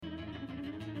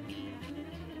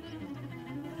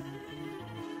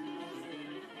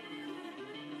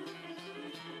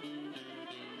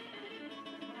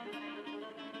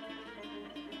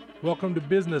Welcome to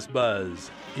Business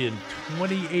Buzz in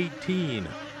 2018.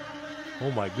 Oh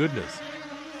my goodness.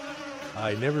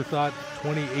 I never thought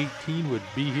 2018 would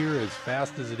be here as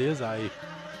fast as it is. I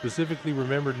specifically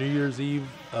remember New Year's Eve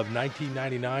of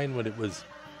 1999 when it was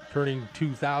turning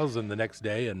 2000 the next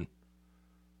day, and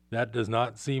that does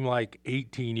not seem like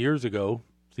 18 years ago.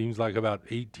 Seems like about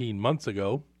 18 months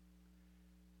ago.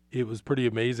 It was pretty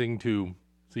amazing to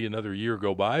see another year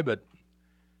go by, but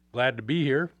glad to be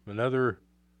here. Another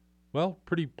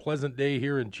pretty pleasant day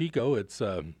here in Chico. It's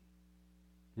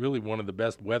really one of the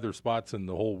best weather spots in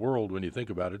the whole world when you think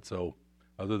about it. So,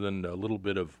 other than a little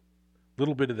bit of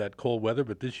that cold weather,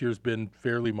 but this year's been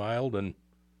fairly mild and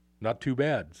not too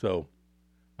bad. So,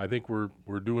 I think we're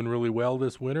doing really well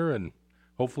this winter, and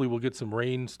hopefully we'll get some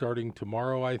rain starting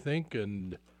tomorrow, I think,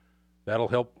 and that'll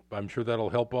help. I'm sure that'll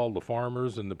help all the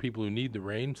farmers and the people who need the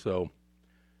rain. So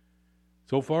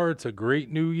far it's a great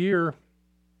new year.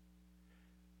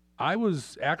 I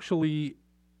was actually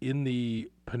in the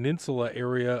peninsula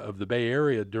area of the Bay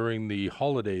Area during the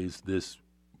holidays this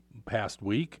past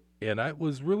week, and it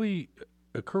was really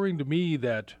occurring to me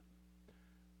that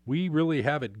we really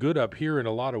have it good up here in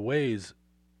a lot of ways.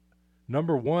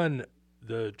 Number one,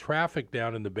 the traffic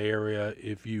down in the Bay Area,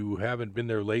 if you haven't been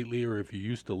there lately or if you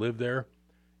used to live there,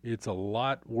 it's a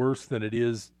lot worse than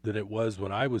it was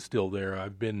when I was still there.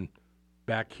 I've been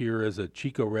back here as a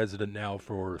Chico resident now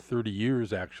for 30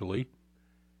 years, actually.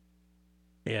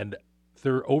 And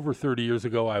over 30 years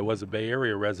ago, I was a Bay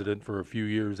Area resident for a few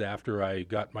years after I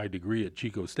got my degree at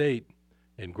Chico State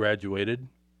and graduated.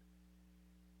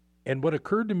 And what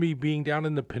occurred to me being down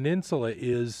in the peninsula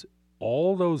is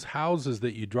all those houses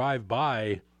that you drive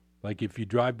by, like if you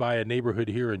drive by a neighborhood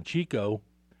here in Chico,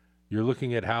 you're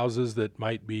looking at houses that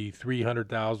might be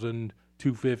 $300,000,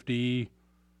 $250,000,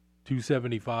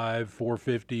 $275,000,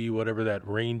 $450,000, whatever that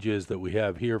range is that we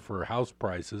have here for house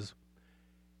prices.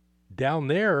 Down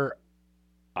there,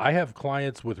 I have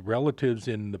clients with relatives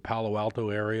in the Palo Alto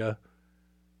area.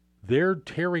 They're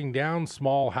tearing down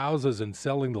small houses and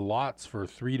selling the lots for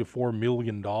 $3 to $4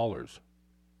 million.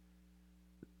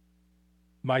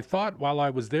 My thought while I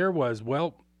was there was,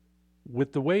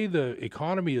 with the way the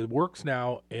economy works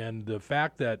now and the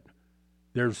fact that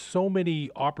there's so many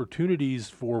opportunities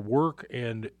for work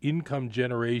and income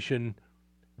generation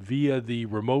via the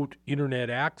remote internet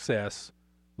access,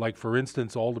 like, for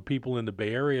instance, all the people in the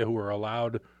Bay Area who are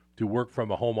allowed to work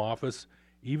from a home office,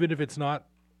 even if it's not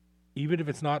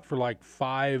for like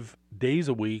 5 days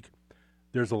a week,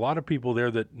 there's a lot of people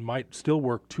there that might still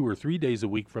work 2 or 3 days a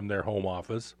week from their home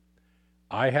office.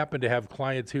 I happen to have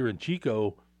clients here in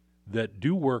Chico that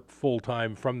do work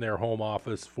full-time from their home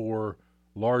office for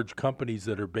large companies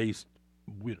that are based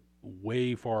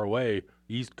way far away,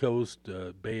 East Coast,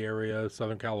 Bay Area,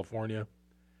 Southern California.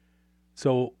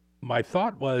 So my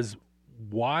thought was,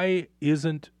 why is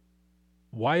there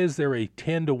a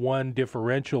 10-to-1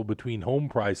 differential between home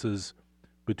prices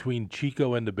between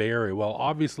Chico and the Bay Area? Well,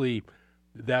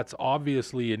 that's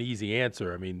obviously an easy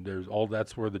answer. I mean,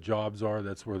 that's where the jobs are.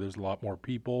 That's where there's a lot more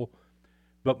people.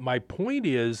 But my point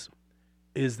is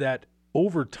that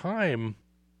over time,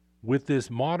 with this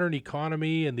modern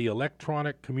economy and the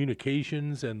electronic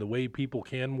communications and the way people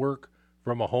can work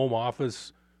from a home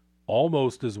office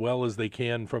almost as well as they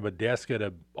can from a desk at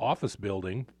an office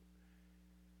building,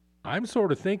 I'm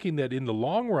sort of thinking that in the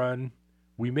long run,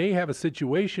 we may have a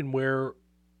situation where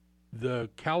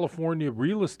the California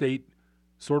real estate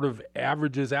sort of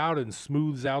averages out and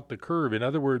smooths out the curve. In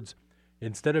other words,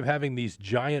 instead of having these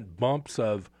giant bumps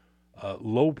of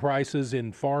low prices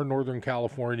in far Northern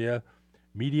California,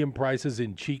 medium prices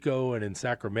in Chico and in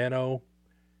Sacramento,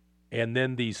 and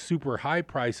then these super high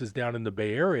prices down in the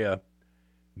Bay Area,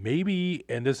 maybe,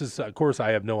 and this is, of course,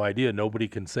 I have no idea, nobody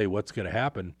can say what's going to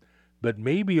happen, but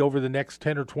maybe over the next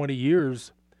 10 or 20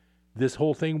 years, this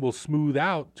whole thing will smooth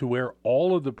out to where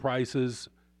all of the prices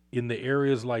in the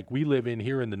areas like we live in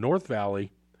here in the North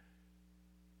Valley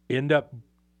end up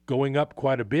going up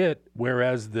quite a bit,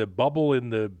 whereas the bubble in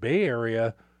the Bay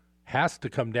Area has to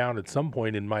come down at some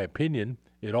point, in my opinion.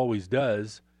 It always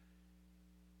does.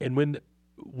 And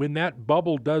when that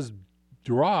bubble does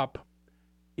drop,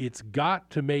 it's got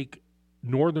to make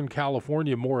Northern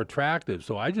California more attractive.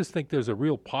 So I just think there's a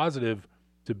real positive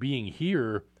to being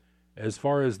here as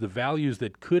far as the values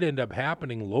that could end up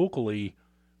happening locally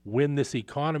when this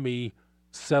economy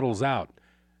settles out.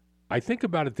 I think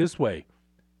about it this way.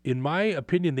 In my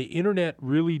opinion, the internet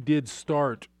really did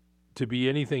start to be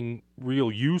anything real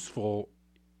useful.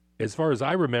 As far as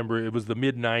I remember, it was the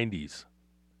mid-90s.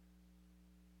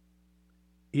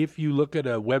 If you look at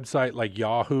a website like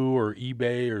Yahoo or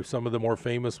eBay or some of the more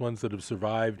famous ones that have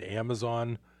survived,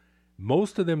 Amazon,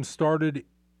 Most of them started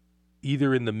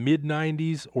either in the mid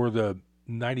 90s or the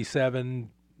 97,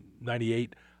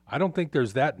 98. I don't think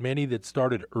there's that many that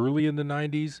started early in the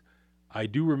 90s. I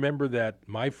do remember that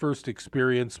my first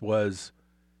experience was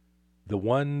the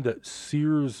one that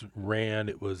Sears ran.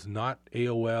 It was not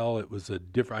AOL. It was a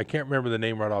different, I can't remember the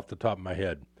name right off the top of my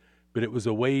head, but it was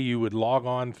a way you would log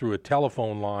on through a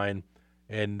telephone line,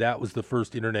 and that was the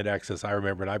first internet access I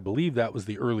remember, and I believe that was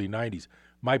the early 90s.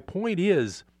 My point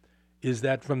is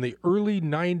that from the early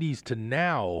 90s to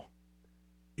now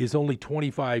is only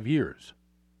 25 years.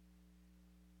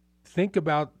 Think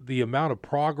about the amount of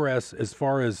progress as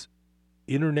far as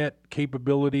internet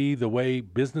capability, the way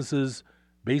businesses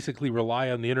basically rely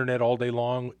on the internet all day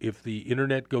long. If the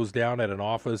internet goes down at an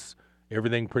office,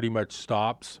 everything pretty much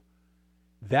stops.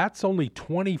 That's only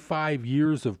 25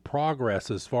 years of progress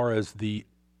as far as the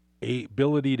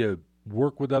ability to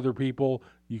work with other people.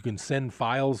 You can send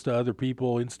files to other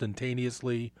people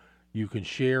instantaneously. You can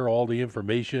share all the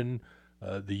information.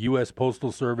 The U.S.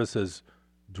 Postal Service has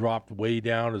dropped way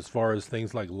down as far as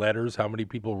things like letters. How many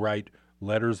people write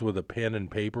letters with a pen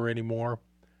and paper anymore?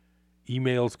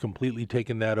 Email's completely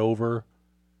taken that over.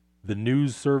 The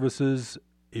news services,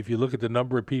 if you look at the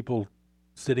number of people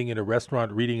sitting in a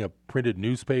restaurant reading a printed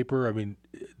newspaper, I mean,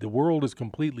 the world is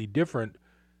completely different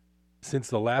since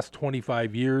the last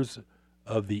 25 years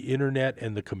of the internet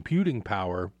and the computing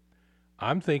power.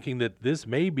 I'm thinking that this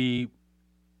may be,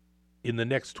 in the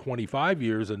next 25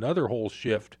 years, another whole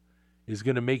shift is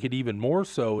going to make it even more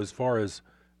so as far as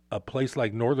a place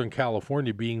like Northern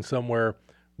California being somewhere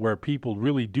where people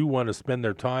really do want to spend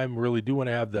their time, really do want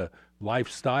to have the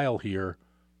lifestyle here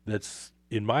that's,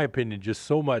 in my opinion, just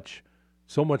so much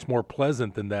more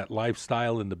pleasant than that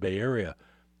lifestyle in the Bay Area.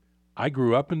 I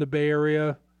grew up in the Bay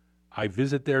Area. I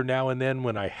visit there now and then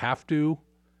when I have to,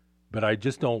 but I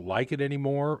just don't like it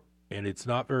anymore, and it's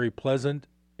not very pleasant.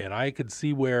 And I could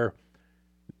see where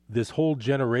this whole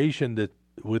generation, that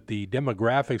with the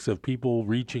demographics of people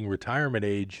reaching retirement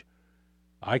age,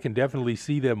 I can definitely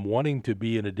see them wanting to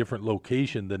be in a different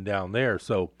location than down there.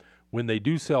 So when they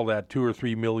do sell that $2 or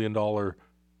 $3 million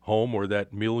home or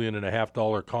that $1.5 million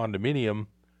condominium,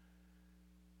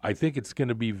 I think it's going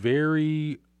to be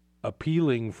very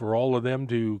appealing for all of them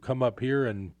to come up here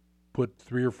and put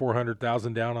 $300,000 or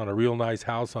 $400,000 down on a real nice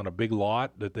house on a big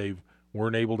lot that they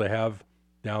weren't able to have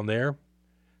down there.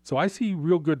 So I see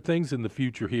real good things in the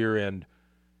future here, and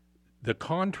the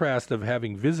contrast of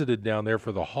having visited down there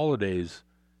for the holidays,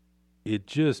 it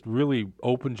just really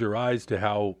opens your eyes to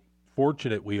how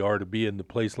fortunate we are to be in the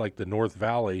place like the North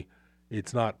Valley.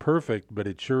 It's not perfect, but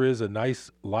it sure is a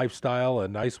nice lifestyle, a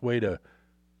nice way to,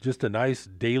 just a nice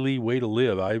daily way to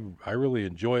live. I really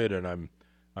enjoy it, and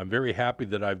I'm very happy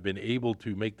that I've been able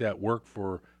to make that work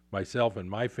for myself and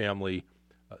my family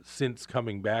since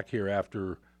coming back here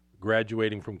after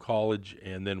graduating from college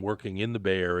and then working in the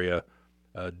Bay Area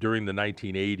during the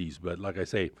 1980s. But like I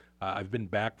say, I've been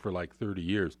back for like 30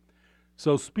 years.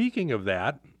 So speaking of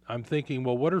that, I'm thinking,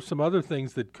 well, what are some other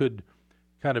things that could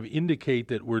kind of indicate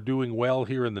that we're doing well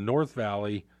here in the North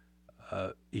Valley,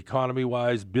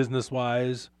 economy-wise,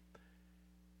 business-wise?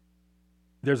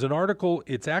 There's an article,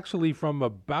 it's actually from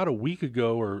about a week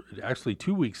ago, or actually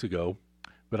 2 weeks ago,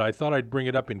 but I thought I'd bring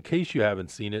it up in case you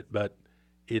haven't seen it, but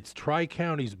it's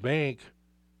Tri-Counties Bank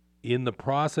in the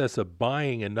process of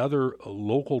buying another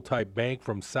local-type bank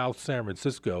from South San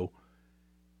Francisco,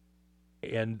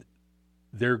 and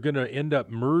they're going to end up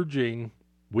merging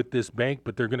with this bank,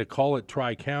 but they're going to call it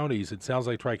Tri-Counties. It sounds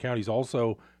like Tri-Counties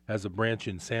also has a branch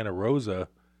in Santa Rosa,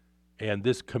 and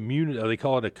this community, they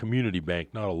call it a community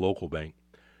bank, not a local bank.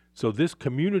 So this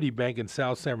community bank in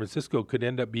South San Francisco could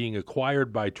end up being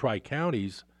acquired by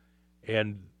Tri-Counties,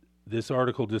 and this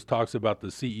article just talks about the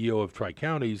CEO of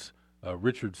Tri-Counties,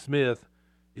 Richard Smith,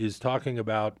 is talking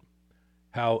about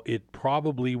how it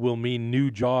probably will mean new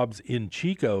jobs in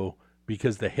Chico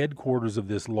because the headquarters of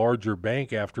this larger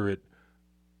bank, after it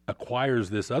acquires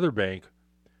this other bank,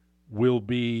 will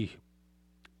be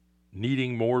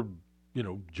needing more,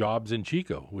 jobs in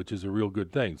Chico, which is a real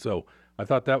good thing. So I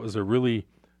thought that was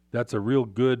that's a real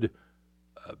good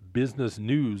business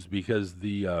news, because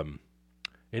the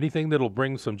anything that'll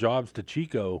bring some jobs to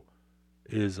Chico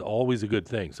is always a good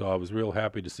thing. So I was real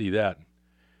happy to see that.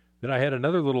 Then I had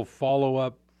another little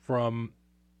follow-up from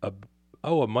a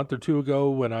month or two ago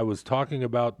when I was talking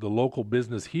about the local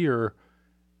business here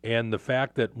and the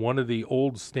fact that one of the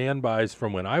old standbys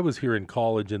from when I was here in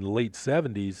college in the late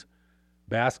 70s,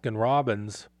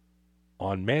 Baskin-Robbins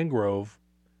on Mangrove,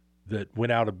 that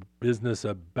went out of business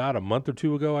about a month or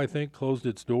two ago, I think, closed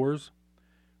its doors.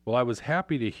 Well, I was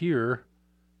happy to hear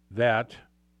that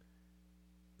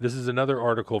this is another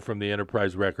article from the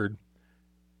Enterprise Record.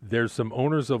 There's some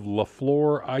owners of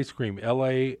LaFleur Ice Cream,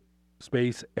 LA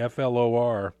space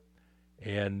FLOR,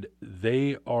 and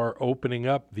they are opening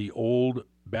up the old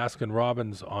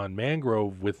Baskin-Robbins on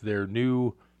Mangrove with their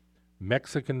new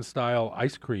Mexican-style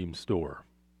ice cream store.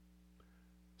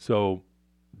 So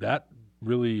that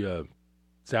really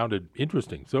sounded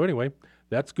interesting. So anyway,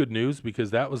 that's good news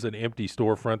because that was an empty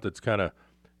storefront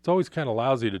it's always kind of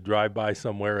lousy to drive by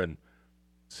somewhere and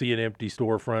see an empty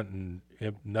storefront and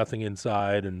nothing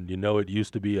inside, and it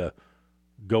used to be a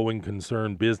going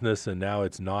concern business and now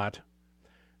it's not.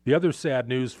 The other sad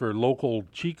news for local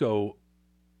Chico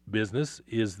business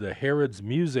is the Harrods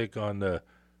Music on the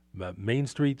Main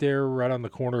Street there, right on the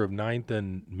corner of 9th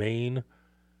and Main,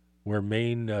 where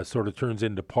Main sort of turns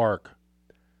into Park.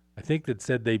 I think that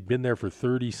said they've been there for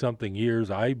 30-something years.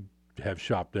 I have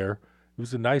shopped there. It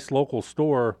was a nice local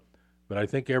store, but I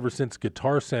think ever since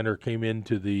Guitar Center came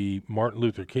into the Martin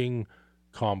Luther King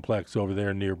complex over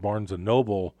there near Barnes &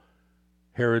 Noble,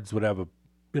 Harrods would have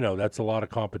that's a lot of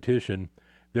competition.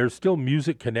 There's still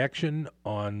Music Connection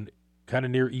on kind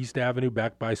of near East Avenue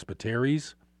back by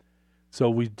Spateri's. So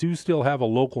we do still have a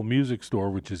local music store,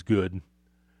 which is good.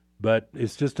 But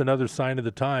it's just another sign of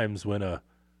the times when a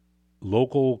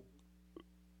local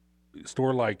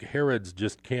store like Harrods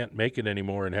just can't make it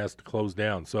anymore and has to close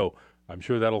down. So I'm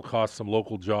sure that'll cost some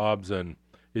local jobs, and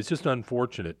it's just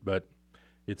unfortunate. But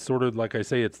it's sort of like I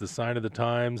say, it's the sign of the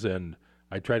times, and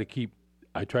I try to keep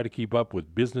up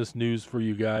with business news for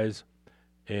you guys.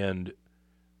 And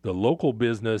the local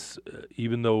business,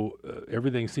 even though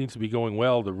everything seems to be going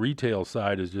well, the retail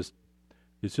side it's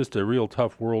just a real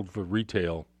tough world for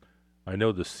retail. I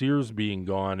know the Sears being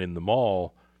gone in the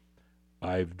mall,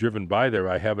 I've driven by there.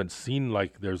 I haven't seen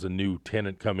like there's a new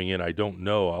tenant coming in. I don't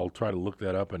know. I'll try to look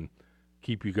that up and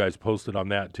keep you guys posted on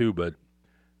that too, but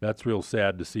that's real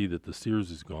sad to see that the Sears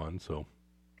is gone. So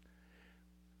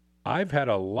I've had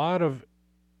a lot of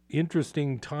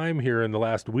interesting time here in the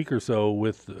last week or so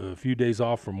with a few days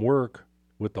off from work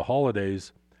with the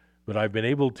holidays, but I've been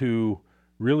able to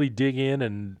really dig in,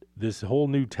 and this whole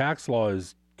new tax law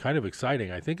is kind of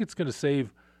exciting. I think it's going to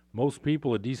save most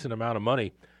people a decent amount of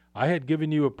money. I had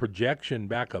given you a projection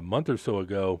back a month or so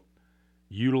ago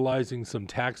utilizing some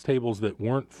tax tables that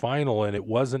weren't final, and it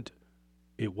wasn't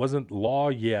law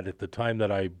yet at the time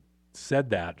that I said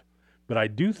that, but I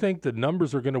do think the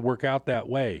numbers are going to work out that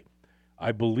way.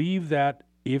 I believe that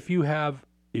if you have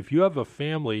a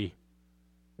family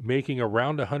making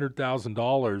around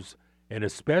 $100,000, and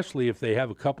especially if they have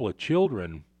a couple of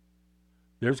children,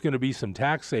 there's going to be some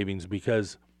tax savings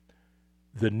because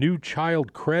the new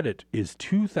child credit is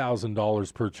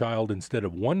 $2,000 per child instead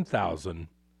of $1,000.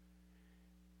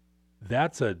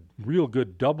 That's a real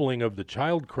good doubling of the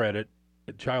child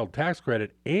tax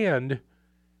credit, and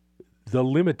the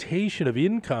limitation of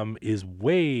income is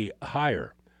way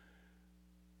higher.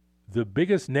 The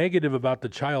biggest negative about the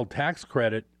child tax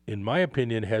credit, in my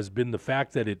opinion, has been the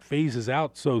fact that it phases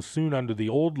out so soon under the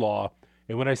old law.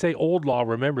 And when I say old law,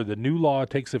 remember, the new law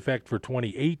takes effect for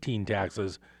 2018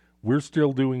 taxes. We're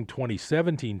still doing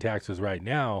 2017 taxes right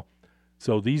now.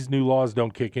 So these new laws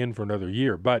don't kick in for another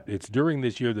year, but it's during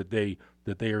this year that they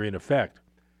are in effect.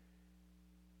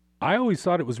 I always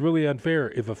thought it was really unfair.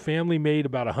 If a family made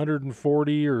about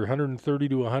 140 or 130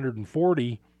 to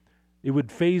 140, it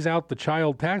would phase out the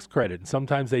child tax credit. And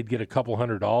sometimes they'd get a couple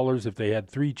 $100. If they had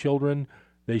 3 children,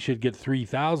 they should get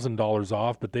 $3,000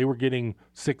 off, but they were getting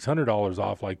 $600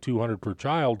 off, like $200 per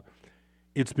child.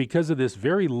 It's because of this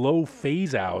very low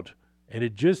phase out, and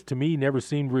it just, to me, never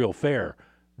seemed real fair.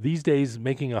 These days,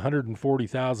 making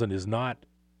 $140,000 is not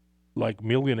like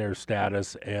millionaire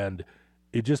status, and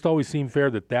it just always seemed fair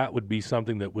that would be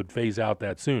something that would phase out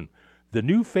that soon. The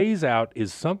new phase out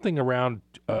is something around,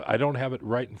 I don't have it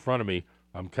right in front of me.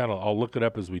 I'll look it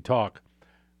up as we talk.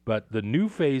 But the new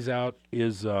phase out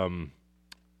is, let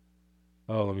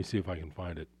me see if I can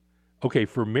find it. Okay,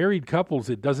 for married couples,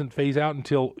 it doesn't phase out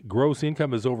until gross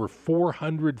income is over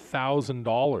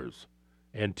 $400,000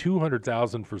 and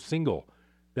 $200,000 for single.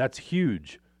 That's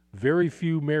huge. Very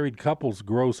few married couples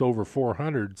gross over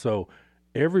 400, so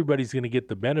everybody's going to get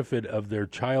the benefit of their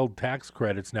child tax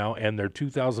credits now and their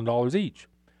 $2,000 each.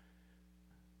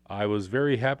 I was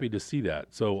very happy to see that.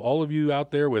 So all of you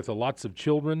out there with lots of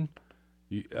children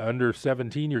under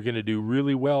 17, you're going to do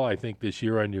really well, I think, this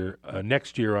year on your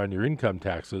next year on your income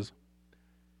taxes.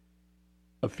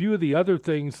 A few of the other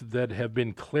things that have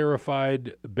been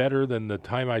clarified better than the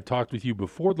time I talked with you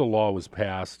before the law was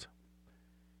passed.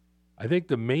 I think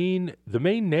the main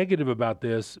negative about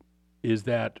this is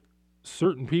that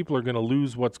certain people are going to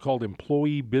lose what's called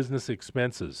employee business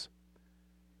expenses.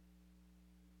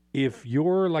 if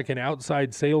you're like an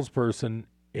outside salesperson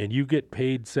and you get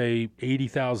paid, say,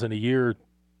 $80,000 a year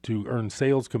to earn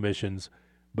sales commissions,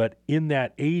 but in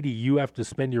that 80, you have to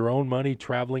spend your own money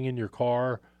traveling in your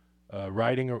car,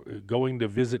 riding, or going to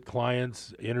visit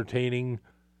clients, entertaining.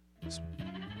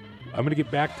 I'm going to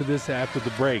get back to this after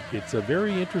the break. It's a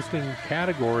very interesting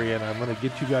category, and I'm going to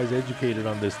get you guys educated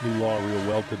on this new law real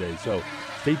well today. So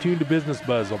stay tuned to Business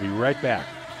Buzz. I'll be right back.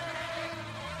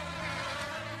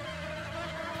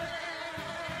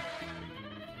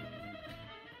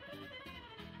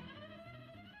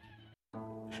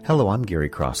 Hello, I'm Gary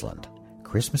Crossland.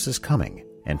 Christmas is coming,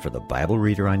 and for the Bible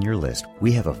reader on your list,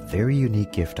 we have a very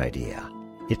unique gift idea.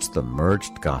 It's the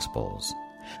Merged Gospels.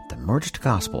 The Merged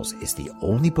Gospels is the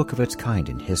only book of its kind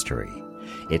in history.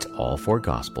 It's all four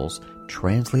Gospels,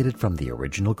 translated from the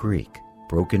original Greek,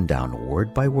 broken down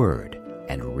word by word,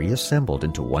 and reassembled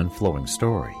into one flowing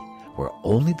story, where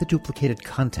only the duplicated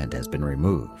content has been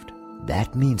removed.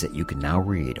 That means that you can now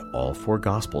read all four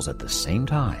Gospels at the same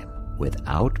time,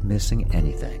 without missing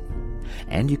anything.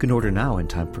 And you can order now in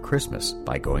time for Christmas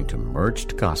by going to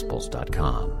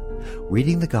mergedgospels.com.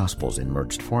 Reading the Gospels in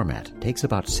merged format takes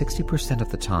about 60%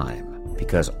 of the time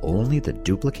because only the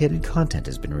duplicated content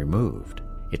has been removed.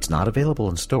 It's not available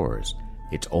in stores.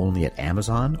 It's only at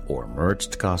Amazon or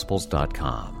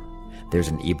mergedgospels.com. There's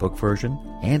an ebook version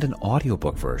and an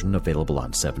audiobook version available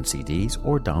on 7 CDs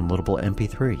or downloadable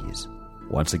MP3s.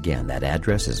 Once again, that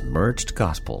address is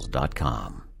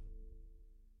mergedgospels.com.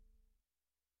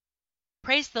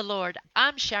 Praise the Lord.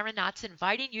 I'm Sharon Knotts,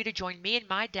 inviting you to join me and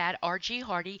my dad, R.G.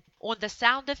 Hardy, on The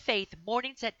Sound of Faith,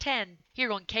 mornings at 10,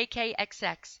 here on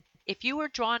KKXX. If you are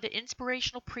drawn to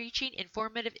inspirational preaching,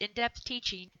 informative in-depth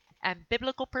teaching, and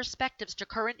biblical perspectives to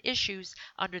current issues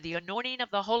under the anointing of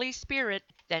the Holy Spirit,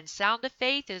 then Sound of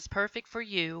Faith is perfect for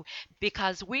you,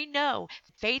 because we know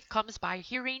faith comes by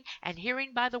hearing, and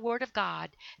hearing by the Word of God.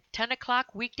 10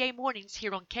 o'clock weekday mornings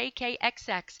here on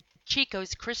KKXX,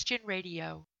 Chico's Christian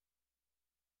Radio.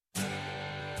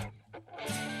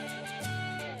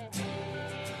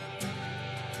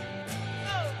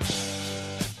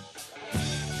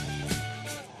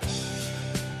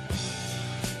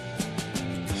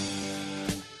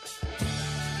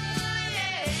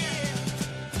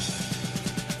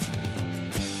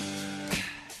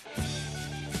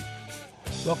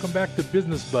 Welcome back to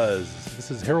Business Buzz. This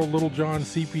is Harold Littlejohn,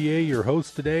 CPA, your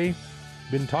host today.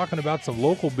 Been talking about some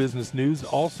local business news.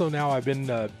 Also now I've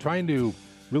been trying to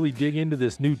really dig into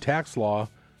this new tax law.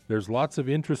 There's lots of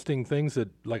interesting things that,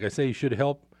 like I say, should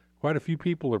help. Quite a few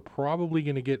people are probably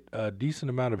going to get a decent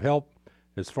amount of help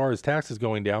as far as taxes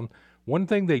going down. One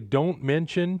thing they don't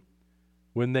mention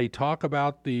when they talk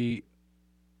about the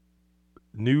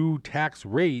new tax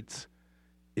rates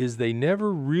is they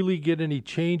never really get any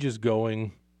changes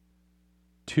going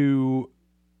to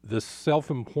the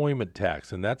self-employment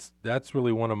tax. And that's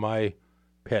really one of my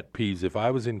pet peeves. If I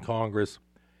was in Congress,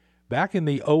 back in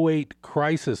the 2008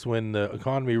 crisis when the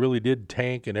economy really did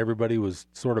tank and everybody was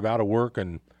sort of out of work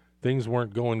and things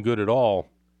weren't going good at all,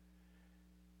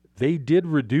 they did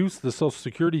reduce the Social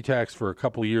Security tax for a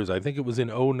couple of years. I think it was in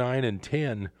 2009 and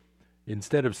 10.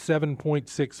 Instead of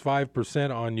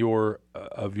 7.65% on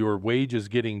of your wages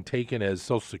getting taken as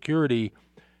Social Security,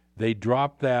 they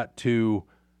dropped that to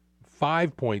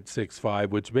 5.65,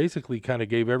 which basically kind of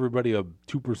gave everybody a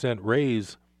 2%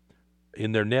 raise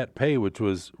in their net pay, which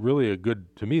was really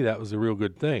to me, that was a real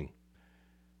good thing.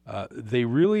 They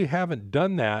really haven't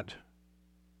done that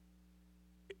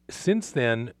since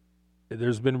then.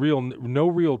 There's been no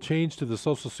real change to the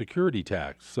Social Security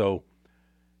tax. So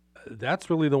that's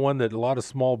really the one that a lot of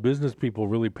small business people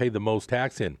really pay the most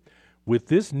tax in. With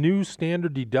this new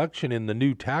standard deduction in the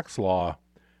new tax law,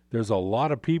 there's a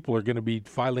lot of people are going to be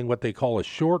filing what they call a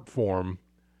short form.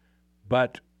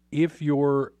 But if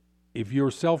you're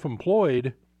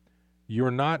self-employed, you're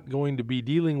not going to be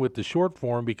dealing with the short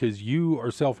form because you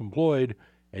are self-employed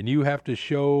and you have to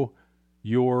show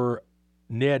your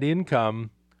net income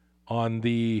on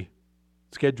the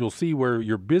Schedule C where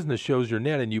your business shows your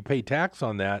net and you pay tax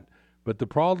on that. But the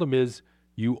problem is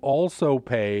you also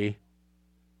pay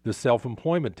the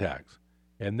self-employment tax.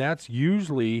 And that's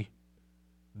usually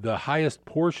the highest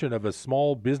portion of a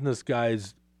small business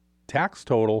guy's tax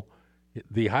total.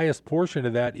 The highest portion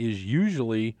of that is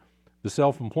usually the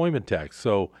self-employment tax.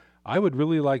 So I would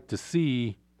really like to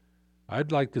see,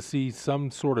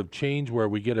 some sort of change where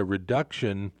we get a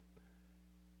reduction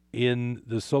in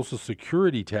the Social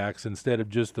Security tax instead of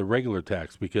just the regular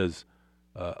tax, because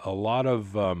there's a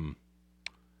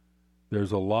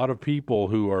lot of people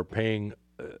who are paying,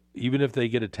 even if they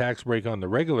get a tax break on the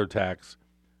regular tax,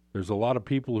 there's a lot of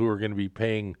people who are going to be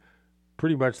paying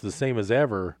pretty much the same as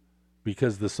ever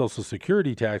because the Social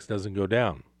Security tax doesn't go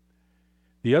down.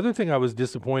 The other thing I was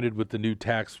disappointed with the new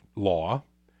tax law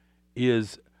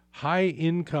is high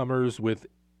incomers with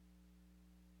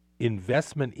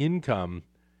investment income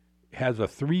has a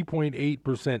 3.8%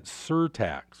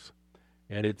 surtax,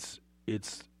 and it's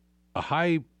a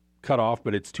high cutoff,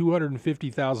 but it's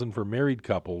 $250,000 for married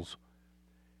couples.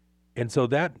 And so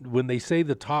that when they say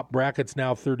the top bracket's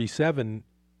now 37,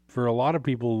 for a lot of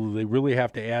people they really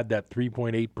have to add that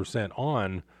 3.8%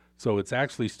 on, so it's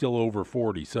actually still over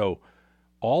 40. So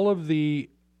all the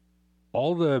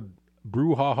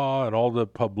brouhaha and all the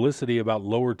publicity about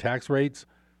lower tax rates,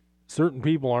 certain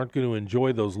people aren't going to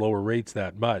enjoy those lower rates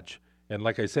that much. And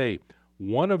like I say,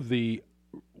 one of the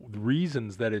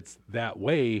reasons that it's that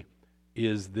way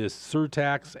is this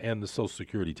surtax and the Social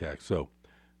Security tax. So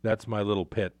that's my little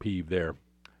pet peeve there.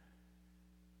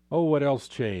 Oh, what else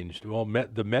changed? Well,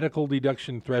 the medical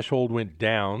deduction threshold went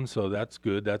down, so that's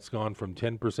good. That's gone from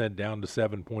 10% down to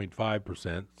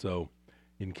 7.5%. So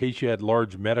in case you had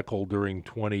large medical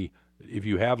if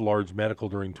you have large medical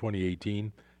during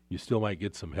 2018, you still might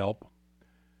get some help.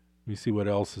 Let me see what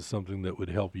else is something that would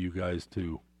help you guys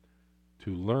to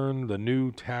learn the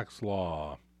new tax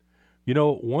law. You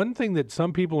know, one thing that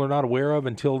some people are not aware of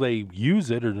until they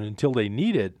use it or until they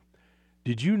need it,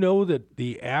 did you know that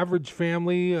the average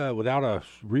family without a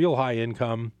real high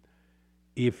income,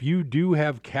 if you do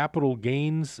have capital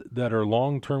gains that are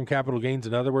long-term capital gains,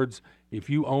 in other words, if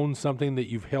you own something that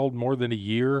you've held more than a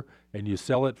year and you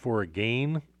sell it for a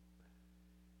gain,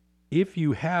 if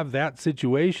you have that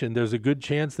situation, there's a good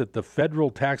chance that the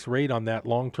federal tax rate on that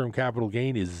long-term capital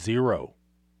gain is 0.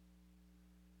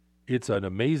 It's an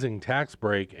amazing tax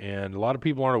break, and a lot of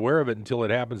people aren't aware of it until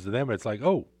it happens to them. It's like,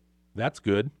 oh, that's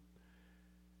good.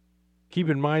 Keep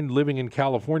in mind, living in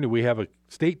California, we have a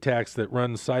state tax that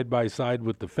runs side by side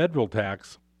with the federal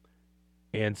tax,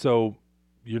 and so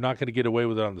you're not going to get away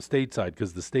with it on the state side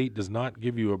because the state does not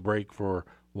give you a break for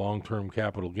long-term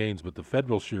capital gains, but the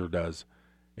federal sure does.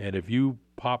 And if you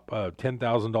pop a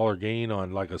 $10,000 gain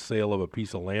on like a sale of a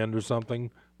piece of land or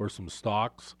something or some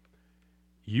stocks,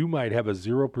 you might have a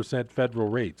 0% federal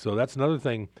rate. So that's another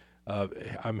thing.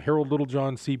 I'm Harold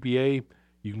Littlejohn, CPA.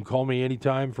 You can call me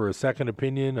anytime for a second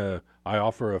opinion. I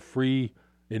offer a free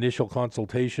initial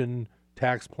consultation,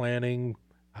 tax planning,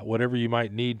 whatever you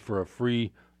might need for a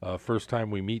free first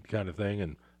time we meet kind of thing.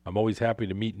 And I'm always happy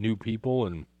to meet new people.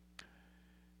 And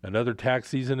another tax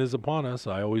season is upon us.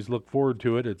 I always look forward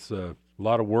to it. It's a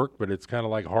lot of work, but it's kind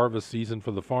of like harvest season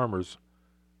for the farmers.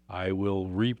 I will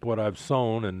reap what I've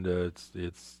sown, and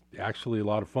it's actually a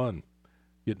lot of fun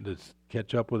getting to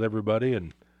catch up with everybody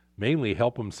and mainly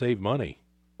help them save money,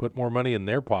 put more money in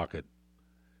their pocket.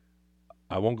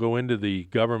 I won't go into the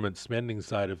government spending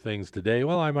side of things today.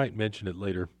 Well, I might mention it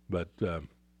later, but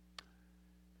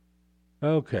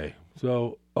okay.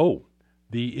 So,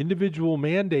 the individual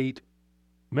mandate.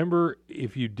 Remember,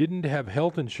 if you didn't have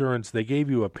health insurance, they gave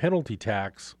you a penalty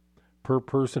tax per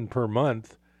person per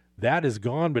month. That is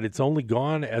gone, but it's only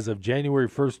gone as of January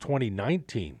 1st,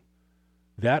 2019.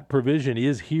 That provision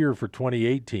is here for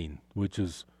 2018, which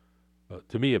is,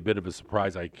 to me, a bit of a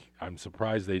surprise. I'm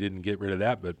surprised they didn't get rid of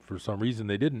that, but for some reason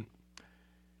they didn't.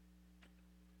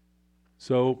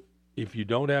 So if you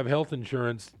don't have health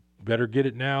insurance, better get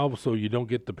it now so you don't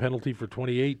get the penalty for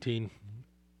 2018.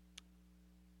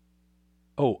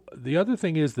 Oh, the other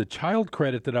thing is the child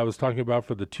credit that I was talking about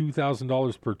for the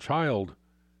 $2,000 per child.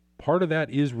 Part of that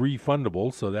is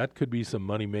refundable, so that could be some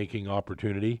money-making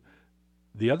opportunity.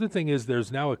 The other thing is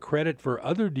there's now a credit for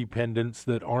other dependents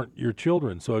that aren't your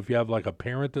children. So if you have like a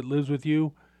parent that lives with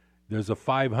you, there's a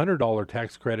 $500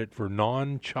 tax credit for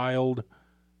non-child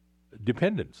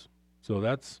dependents. So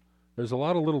there's a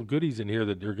lot of little goodies in here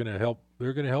that they're going to help.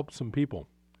 They're going to help some people.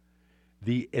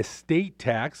 The estate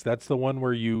tax, that's the one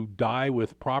where you die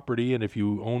with property, and if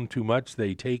you own too much,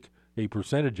 they take a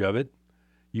percentage of it.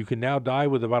 You can now die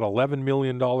with about $11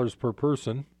 million per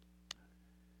person.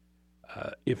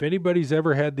 If anybody's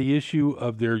ever had the issue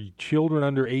of their children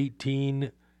under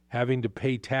 18 having to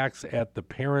pay tax at the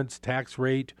parent's tax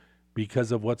rate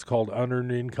because of what's called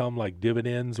unearned income, like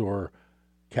dividends or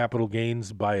capital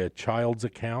gains by a child's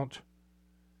account,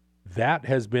 that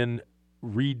has been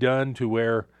redone to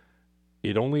where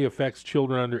it only affects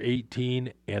children under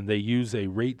 18, and they use a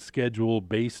rate schedule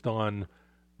based on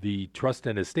the trust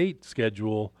and estate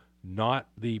schedule, not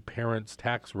the parent's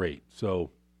tax rate. So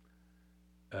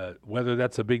whether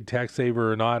that's a big tax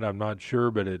saver or not, I'm not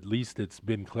sure, but at least it's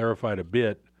been clarified a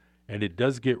bit, and it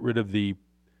does get rid of the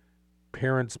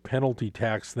parents' penalty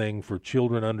tax thing for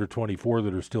children under 24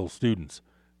 that are still students.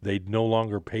 They'd no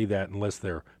longer pay that unless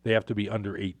they have to be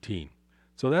under 18.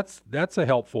 So that's a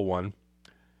helpful one.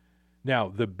 Now,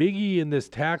 the biggie in this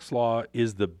tax law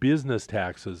is the business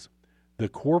taxes. The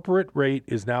corporate rate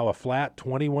is now a flat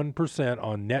 21%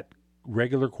 on net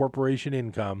regular corporation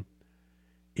income.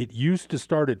 It used to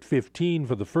start at 15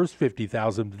 for the first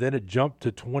 50,000, then it jumped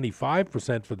to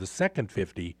 25% for the second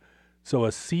 50. So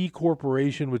a C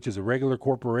corporation, which is a regular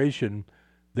corporation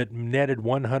that netted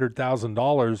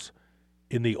 $100,000,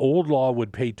 in the old law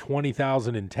would pay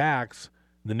 $20,000 in tax.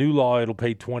 The new law, it'll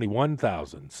pay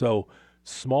 $21,000. So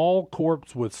small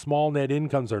corps with small net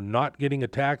incomes are not getting a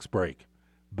tax break,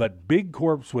 but big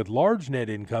corps with large net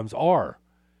incomes are.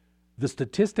 The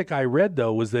statistic I read,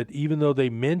 though, was that even though they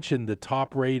mentioned the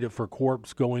top rate for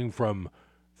corps going from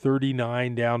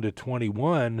 39 down to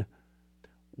 21,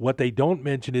 what they don't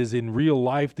mention is in real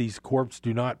life, these corps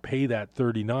do not pay that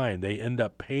 39. They end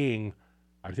up paying,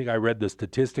 I think I read the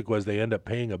statistic was they end up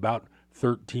paying about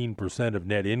 13% of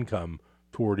net income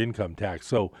toward income tax.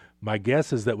 So my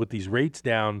guess is that with these rates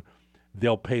down,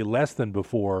 they'll pay less than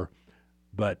before,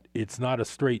 but it's not a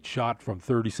straight shot from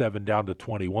 37 down to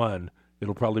 21.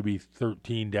 It'll probably be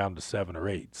 13 down to 7 or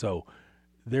 8. So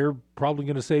they're probably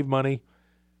going to save money.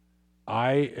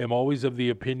 I am always of the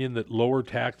opinion that lower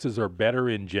taxes are better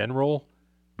in general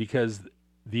because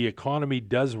the economy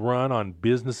does run on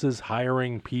businesses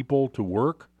hiring people to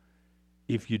work.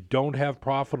 If you don't have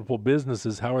profitable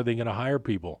businesses, how are they going to hire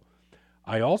people?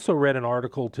 I also read an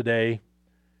article today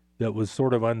that was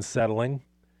sort of unsettling.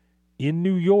 In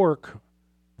New York,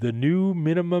 the new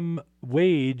minimum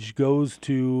wage goes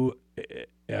to,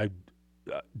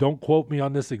 don't quote me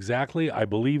on this exactly, I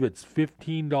believe it's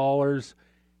 $15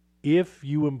 if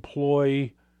you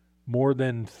employ more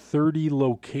than 30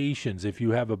 locations, if you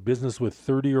have a business with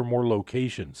 30 or more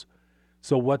locations.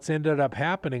 So what's ended up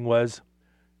happening was,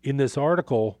 in this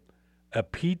article, a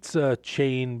pizza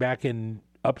chain back in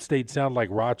upstate sound like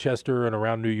Rochester and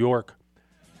around New York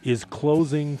is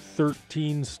closing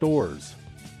 13 stores.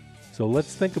 So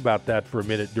let's think about that for a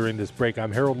minute during this break.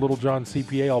 I'm Harold Littlejohn,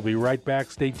 CPA. I'll be right back.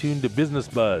 Stay tuned to Business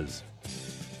Buzz.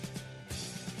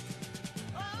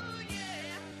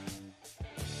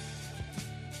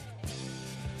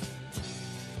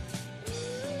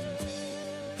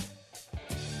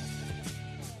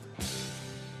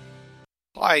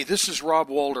 Hi, this is Rob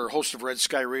Walter, host of Red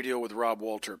Sky Radio with Rob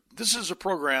Walter. This is a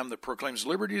program that proclaims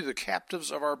liberty to the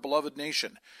captives of our beloved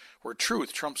nation, where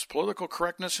truth trumps political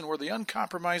correctness and where the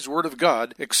uncompromised Word of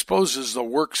God exposes the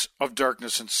works of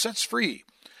darkness and sets free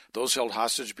those held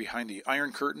hostage behind the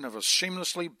iron curtain of a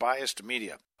shamelessly biased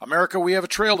media. America, we have a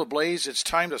trail to blaze. It's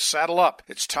time to saddle up.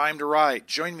 It's time to ride.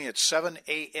 Join me at 7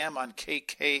 a.m. on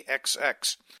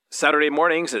KKXX. Saturday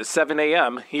mornings at 7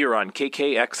 a.m. here on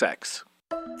KKXX.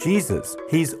 Jesus,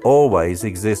 He's always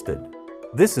existed.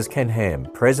 This is Ken Ham,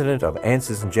 president of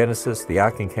Answers in Genesis, the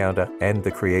Ark Encounter, and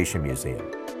the Creation Museum.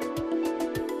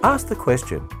 Ask the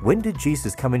question, when did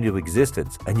Jesus come into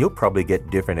existence? And you'll probably get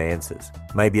different answers.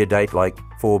 Maybe a date like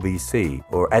 4 BC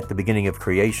or at the beginning of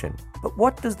creation. But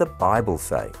what does the Bible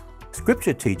say?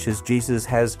 Scripture teaches Jesus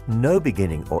has no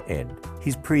beginning or end.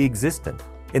 He's pre-existent.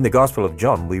 In the Gospel of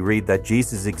John, we read that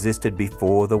Jesus existed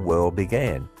before the world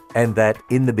began, and that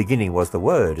in the beginning was the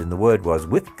Word, and the Word was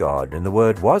with God, and the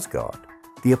Word was God.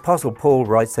 The Apostle Paul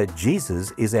writes that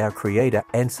Jesus is our Creator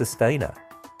and Sustainer.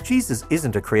 Jesus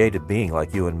isn't a created being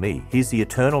like you and me. He's the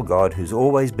eternal God who's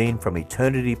always been from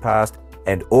eternity past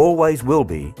and always will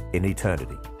be in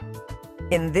eternity.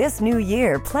 In this new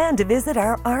year, plan to visit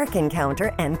our Ark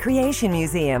Encounter and Creation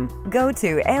Museum. Go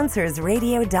to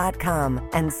AnswersRadio.com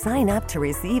and sign up to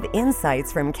receive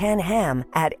insights from Ken Ham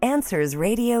at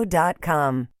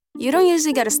AnswersRadio.com. You don't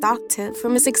usually get a stock tip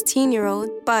from a 16-year-old,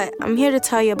 but I'm here to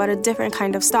tell you about a different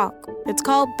kind of stock. It's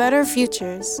called Better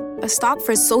Futures, a stock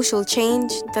for social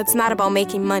change that's not about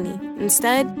making money.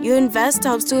 Instead, you invest to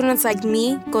help students like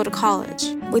me go to college,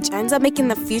 which ends up making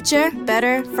the future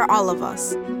better for all of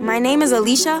us. My name is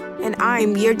Alicia, and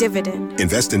I'm your dividend.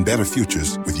 Invest in better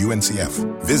futures with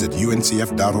UNCF. Visit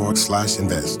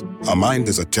uncf.org/invest. A mind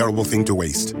is a terrible thing to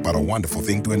waste, but a wonderful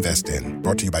thing to invest in.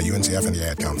 Brought to you by UNCF and the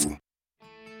Ad Council.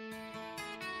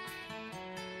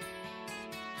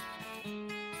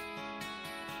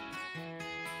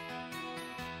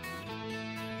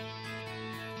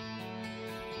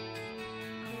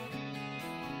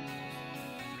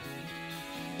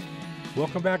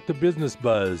 Welcome back to Business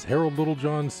Buzz. Harold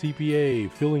Littlejohn,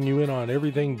 CPA, filling you in on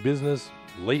everything business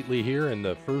lately here in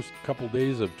the first couple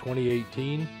days of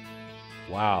 2018.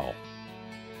 Wow.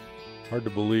 Hard to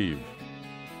believe.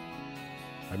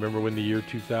 I remember when the year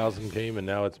 2000 came and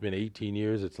now it's been 18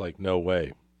 years. It's like, no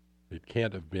way. It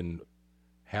can't have been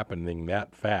happening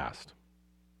that fast.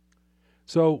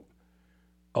 So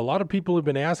a lot of people have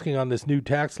been asking on this new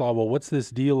tax law, well, what's this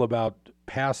deal about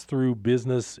pass-through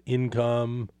business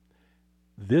income?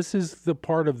 This is the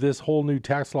part of this whole new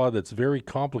tax law that's very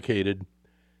complicated.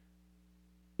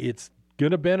 It's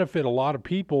going to benefit a lot of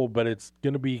people, but it's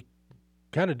going to be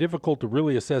kind of difficult to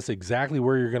really assess exactly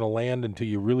where you're going to land until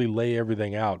you really lay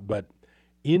everything out. But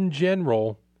in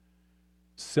general,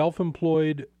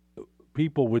 self-employed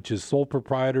people, which is sole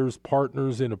proprietors,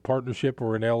 partners in a partnership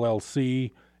or an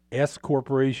LLC, S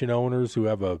corporation owners who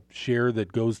have a share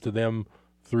that goes to them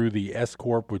through the S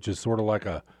corp, which is sort of like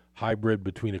a hybrid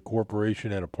between a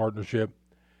corporation and a partnership,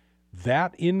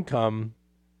 that income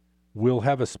will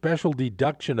have a special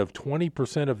deduction of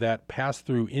 20% of that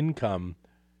pass-through income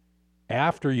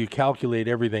after you calculate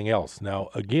everything else. Now,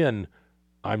 again,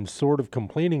 I'm sort of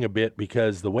complaining a bit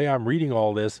because the way I'm reading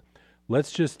all this,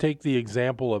 let's just take the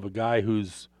example of a guy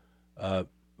who's,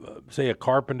 say, a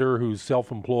carpenter who's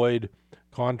self-employed,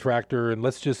 contractor, and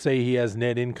let's just say he has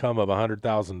net income of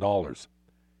 $100,000.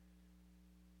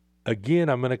 Again,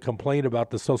 I'm going to complain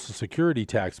about the Social Security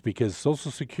tax because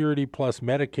Social Security plus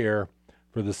Medicare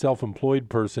for the self-employed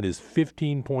person is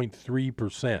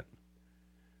 15.3%.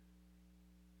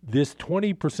 This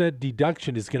 20%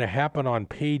 deduction is going to happen on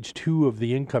page 2 of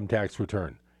the income tax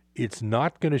return. It's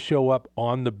not going to show up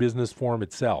on the business form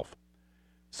itself.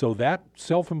 So that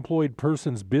self-employed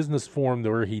person's business form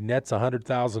where he nets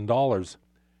 $100,000,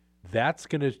 that's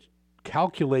going to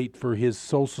calculate for his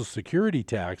Social Security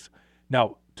tax.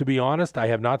 Now, to be honest, I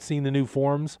have not seen the new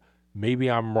forms.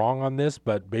 Maybe I'm wrong on this,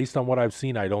 but based on what I've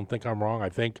seen, I don't think I'm wrong. I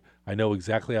think I know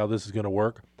exactly how this is going to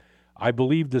work. I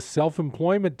believe the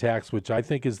self-employment tax, which I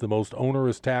think is the most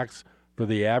onerous tax for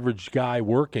the average guy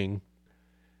working,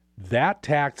 that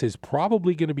tax is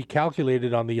probably going to be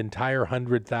calculated on the entire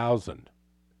 $100,000.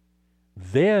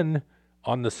 Then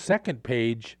on the second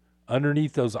page,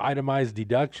 underneath those itemized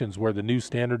deductions where the new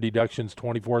standard deductions,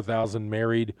 $24,000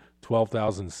 married,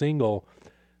 $12,000 single,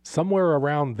 somewhere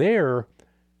around there,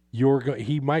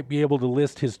 he might be able to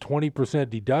list his 20%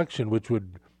 deduction, which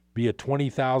would be a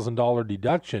 $20,000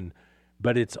 deduction,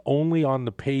 but it's only on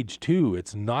the page 2.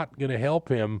 It's not going to help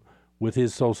him with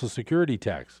his Social Security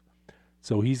tax.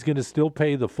 So he's going to still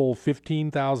pay the full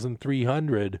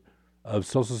 $15,300 of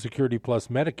Social Security plus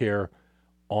Medicare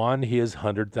on his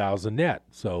 $100,000 net.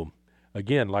 So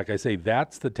again, like I say,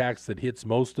 that's the tax that hits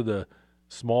most of the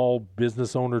small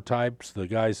business owner types, the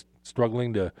guys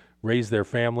struggling to raise their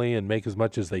family and make as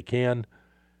much as they can.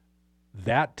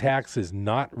 That tax is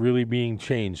not really being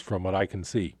changed from what I can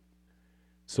see.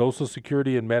 Social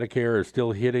Security and Medicare are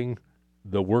still hitting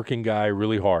the working guy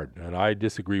really hard, and I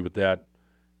disagree with that.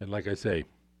 And like I say,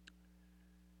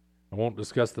 I won't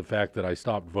discuss the fact that I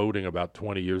stopped voting about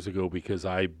 20 years ago because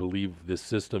I believe this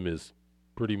system is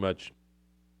pretty much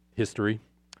history.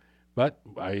 But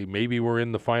maybe we're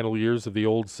in the final years of the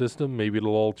old system. Maybe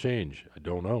it'll all change. I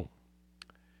don't know.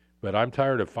 But I'm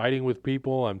tired of fighting with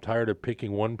people. I'm tired of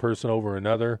picking one person over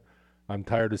another. I'm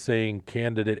tired of saying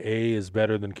candidate A is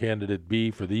better than candidate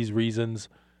B for these reasons.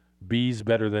 B's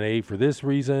better than A for this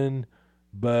reason.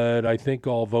 But I think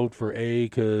I'll vote for A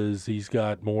because he's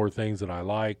got more things that I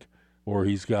like, or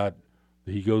he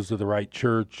goes to the right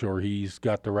church, or he's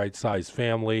got the right size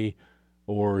family,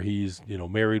 or he's,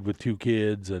 married with 2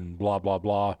 kids and blah, blah,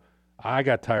 blah. I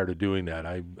got tired of doing that.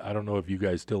 I don't know if you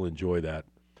guys still enjoy that.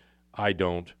 I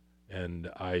don't. And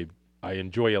I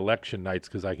enjoy election nights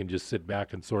because I can just sit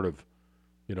back and sort of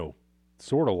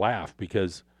laugh,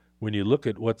 because when you look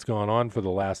at what's gone on for the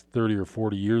last 30 or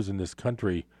 40 years in this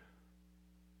country,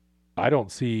 I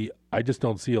just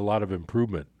don't see a lot of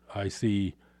improvement. I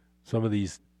see some of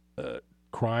these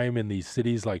crime in these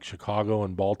cities like Chicago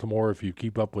and Baltimore. If you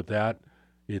keep up with that,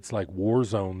 it's like war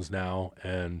zones now.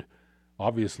 And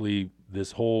obviously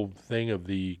this whole thing of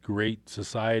the Great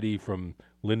Society from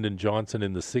Lyndon Johnson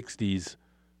in the 60s,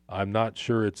 I'm not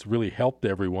sure it's really helped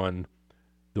everyone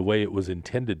the way it was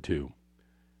intended to.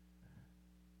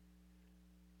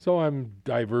 So I'm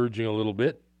diverging a little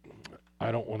bit.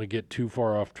 I don't want to get too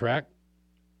far off track.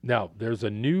 Now, there's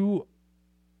a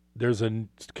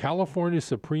California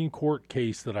Supreme Court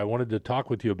case that I wanted to talk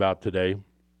with you about today.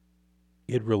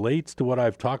 It relates to what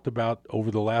I've talked about over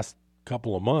the last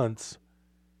couple of months.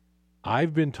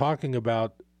 I've been talking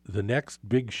about the next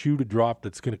big shoe to drop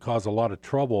that's going to cause a lot of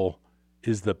trouble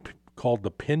is called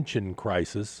the pension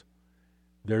crisis.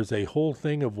 There's a whole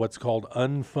thing of what's called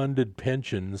unfunded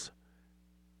pensions.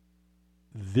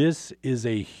 This is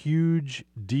a huge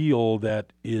deal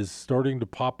that is starting to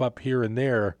pop up here and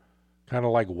there, kind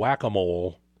of like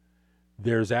whack-a-mole.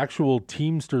 There's actual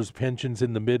Teamsters pensions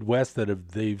in the Midwest that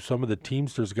some of the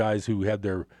Teamsters guys who had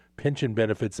their pension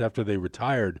benefits after they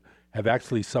retired have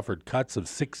actually suffered cuts of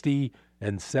 60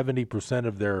 and 70%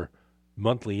 of their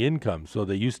monthly income. So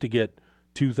they used to get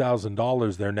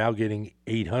 $2,000, they're now getting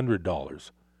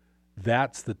 $800.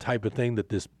 That's the type of thing that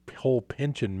this whole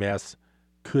pension mess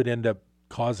could end up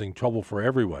causing trouble for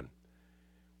everyone.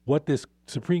 What this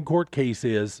Supreme Court case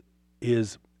is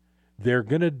they're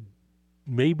going to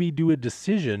maybe do a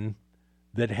decision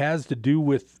that has to do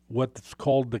with what's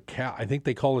called I think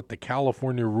they call it the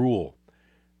California rule.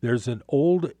 There's an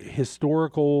old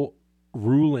historical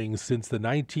ruling since the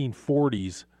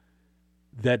 1940s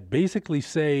that basically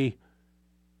say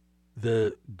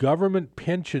the government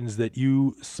pensions that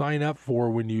you sign up for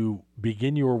when you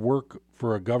begin your work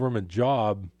for a government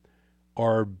job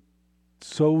are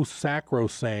so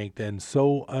sacrosanct and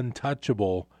so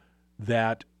untouchable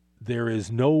that there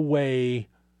is no way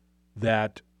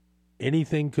that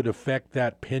anything could affect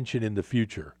that pension in the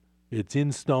future. It's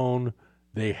in stone.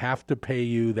 They have to pay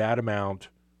you that amount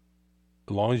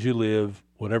as long as you live,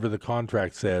 whatever the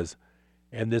contract says.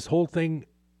 And this whole thing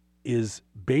is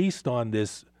based on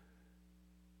this,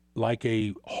 like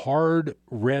a hard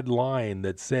red line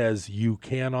that says you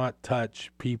cannot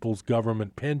touch people's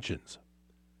government pensions.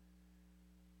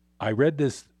 I read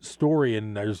this story,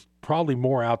 and there's probably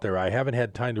more out there. I haven't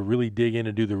had time to really dig in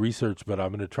and do the research, but I'm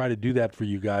going to try to do that for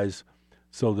you guys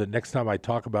so that next time I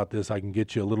talk about this, I can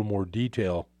get you a little more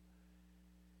detail.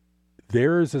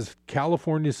 There is a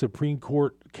California Supreme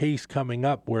Court case coming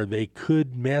up where they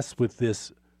could mess with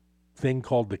this thing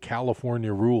called the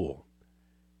California rule.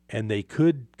 And they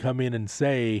could come in and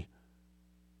say,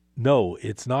 no,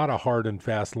 it's not a hard and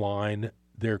fast line.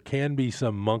 There can be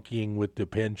some monkeying with the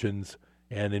pensions,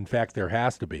 and in fact, there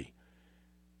has to be.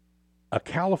 A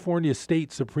California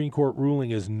state Supreme Court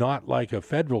ruling is not like a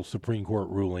federal Supreme Court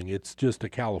ruling. It's just a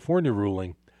California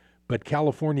ruling. But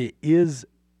California is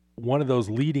one of those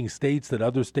leading states that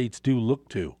other states do look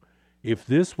to. If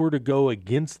this were to go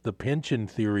against the pension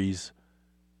theories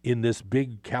in this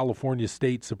big California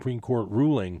state Supreme Court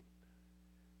ruling,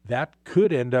 that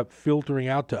could end up filtering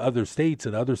out to other states,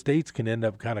 and other states can end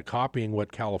up kind of copying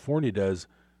what California does,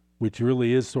 which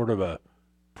really is sort of a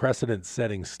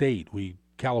precedent-setting state.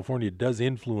 California does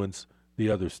influence the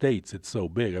other states. It's so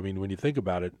big. I mean, when you think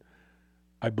about it,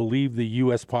 I believe the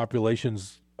U.S.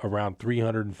 population's around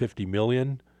 350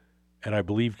 million, and I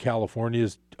believe California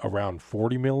is around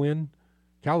 40 million.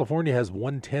 California has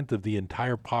 1/10 of the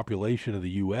entire population of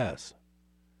the U.S.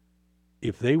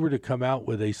 If they were to come out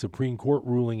with a Supreme Court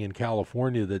ruling in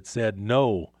California that said,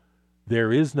 no,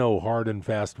 there is no hard and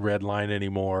fast red line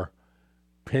anymore,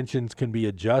 pensions can be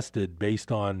adjusted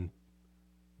based on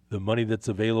the money that's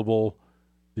available,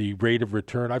 the rate of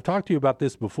return. I've talked to you about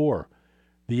this before.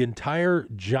 The entire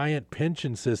giant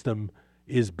pension system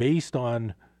is based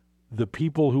on the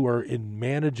people who are in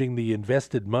managing the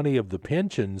invested money of the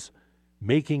pensions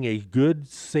making a good,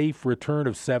 safe return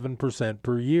of 7%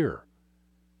 per year.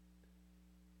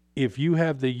 If you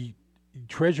have the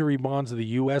Treasury bonds of the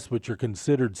U.S., which are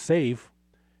considered safe,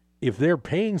 if they're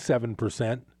paying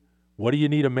 7%, what do you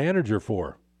need a manager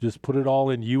for? Just put it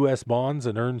all in U.S. bonds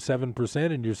and earn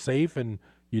 7% and you're safe and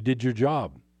you did your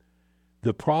job.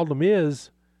 The problem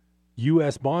is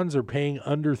U.S. bonds are paying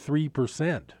under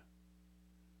 3%.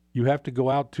 You have to go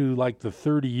out to like the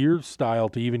 30-year style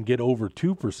to even get over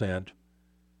 2%.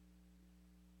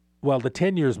 Well, the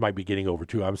 10 years might be getting over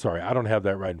 2. I'm sorry. I don't have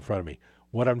that right in front of me.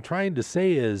 What I'm trying to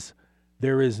say is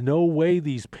there is no way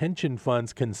these pension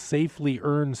funds can safely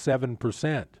earn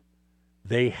 7%.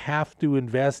 They have to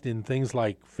invest in things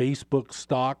like Facebook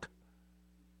stock,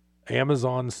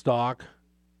 Amazon stock,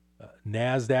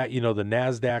 NASDAQ, the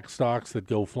NASDAQ stocks that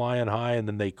go flying high and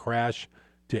then they crash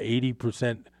to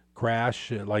 80%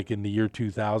 crash like in the year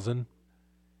 2000.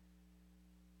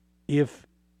 If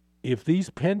these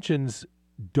pensions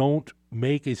don't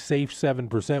make a safe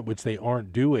 7%, which they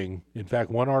aren't doing, in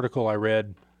fact, one article I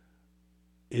read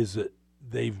is that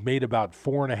they've made about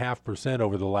 4.5%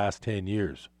 over the last 10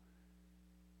 years.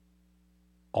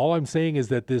 All I'm saying is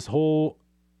that this whole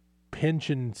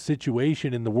pension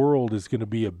situation in the world is going to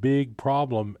be a big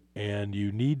problem, and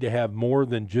you need to have more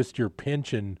than just your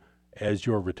pension as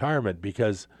your retirement,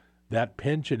 because that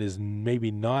pension is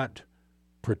maybe not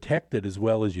protected as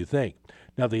well as you think.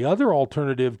 Now, the other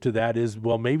alternative to that is,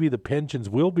 well, maybe the pensions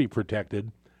will be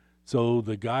protected. So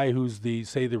the guy who's the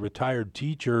retired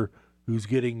teacher who's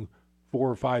getting $4,000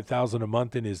 or $5,000 a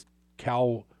month in his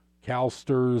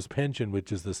CalSTRS pension,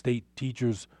 which is the state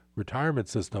teachers' retirement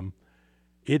system,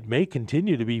 it may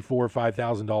continue to be $4,000 or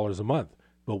 $5,000 a month.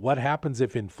 But what happens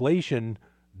if inflation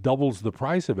doubles the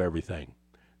price of everything?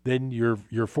 Then your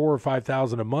 $4,000 or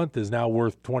 $5,000 a month is now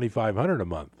worth $2,500 a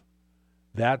month.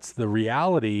 That's the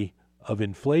reality of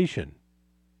inflation.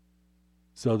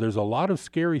 So there's a lot of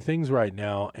scary things right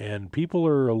now, and people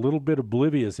are a little bit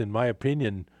oblivious, in my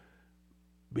opinion.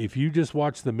 If you just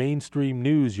watch the mainstream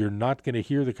news, you're not going to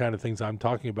hear the kind of things I'm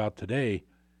talking about today.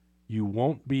 You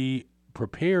won't be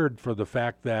prepared for the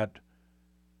fact that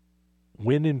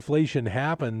when inflation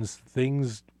happens,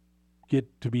 things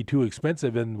get to be too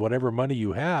expensive, and whatever money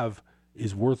you have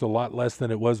is worth a lot less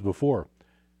than it was before.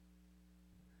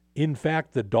 In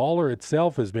fact, the dollar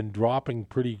itself has been dropping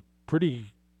pretty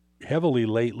heavily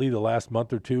lately, the last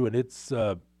month or two, and it's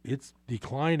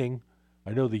declining.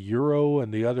 I know the euro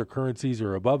and the other currencies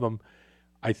are above them.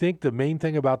 I think the main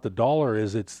thing about the dollar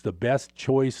is it's the best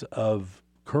choice of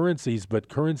currencies, but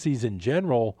currencies in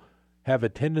general have a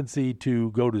tendency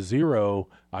to go to zero.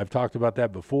 I've talked about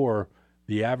that before.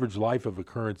 The average life of a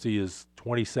currency is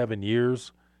 27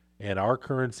 years, and our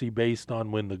currency, based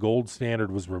on when the gold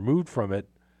standard was removed from it,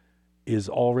 is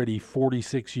already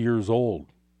 46 years old.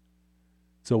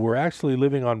 So we're actually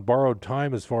living on borrowed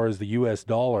time as far as the U.S.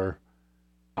 dollar.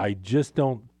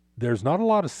 There's not a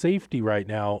lot of safety right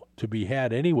now to be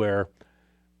had anywhere.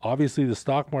 Obviously, the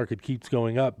stock market keeps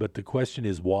going up, but the question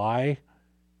is why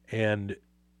and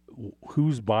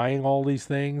who's buying all these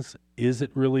things? Is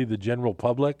it really the general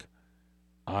public?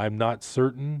 I'm not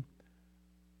certain,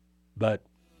 but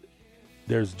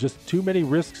there's just too many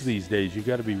risks these days. You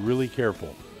got to be really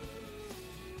careful.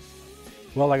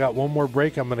 Well, I got one more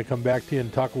break. I'm going to come back to you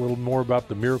and talk a little more about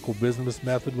the Miracle Business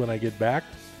Method when I get back.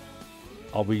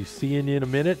 I'll be seeing you in a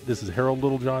minute. This is Harold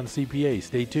Littlejohn, CPA.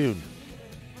 Stay tuned.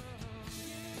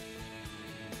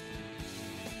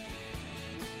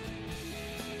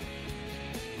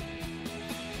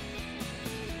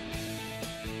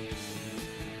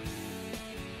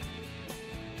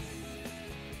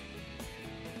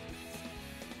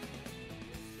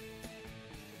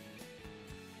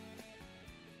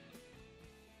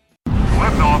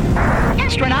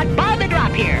 Astronaut Bob the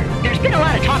Drop here. There's been a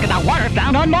lot of talk about water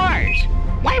found on Mars.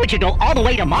 Why would you go all the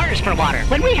way to Mars for water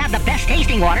when we have the best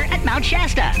tasting water at Mount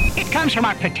Shasta? It comes from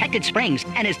our protected springs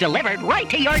and is delivered right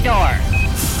to your door.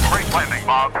 Great landing,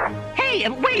 Bob. Hey,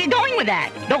 where are you going with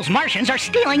that? Those Martians are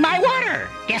stealing my water.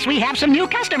 Guess we have some new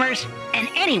customers. And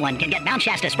anyone can get Mount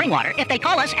Shasta spring water if they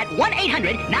call us at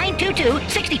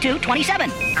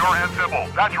 1-800-922-6227. Pure and simple.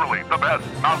 Naturally, the best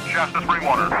Mount Shasta spring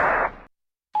water.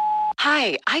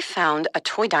 Hi, I found a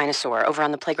toy dinosaur over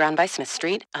on the playground by Smith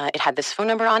Street. It had this phone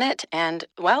number on it, and,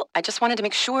 well, I just wanted to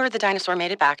make sure the dinosaur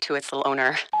made it back to its little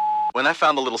owner. When I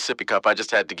found the little sippy cup, I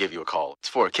just had to give you a call. It's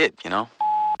for a kid, you know?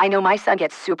 I know my son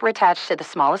gets super attached to the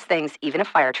smallest things, even a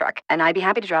fire truck, and I'd be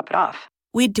happy to drop it off.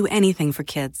 We'd do anything for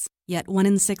kids, yet 1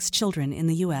 in 6 children in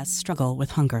the U.S. struggle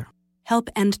with hunger. Help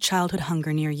end childhood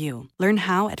hunger near you. Learn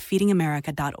how at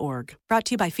feedingamerica.org. Brought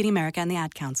to you by Feeding America and the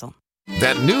Ad Council.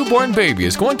 That newborn baby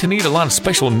is going to need a lot of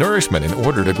special nourishment in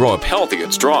order to grow up healthy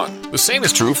and strong. The same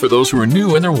is true for those who are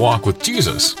new in their walk with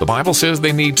Jesus. The Bible says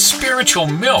they need spiritual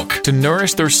milk to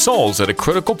nourish their souls at a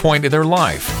critical point in their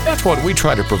life. That's what we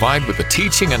try to provide with the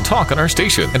teaching and talk on our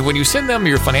station. And when you send them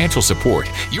your financial support,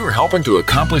 you are helping to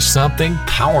accomplish something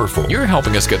powerful. You're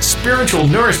helping us get spiritual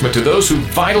nourishment to those who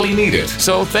vitally need it.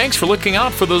 So thanks for looking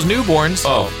out for those newborns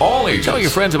of all ages. Tell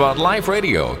your friends about Life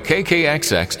Radio,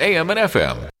 KKXX, AM and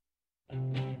FM.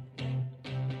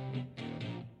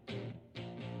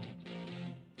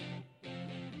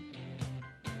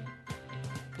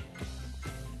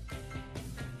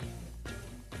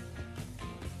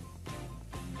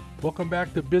 Welcome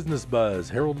back to Business Buzz.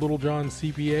 Harold Littlejohn,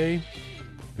 CPA.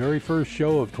 Very first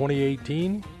show of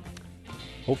 2018.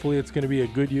 Hopefully it's going to be a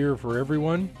good year for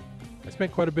everyone. I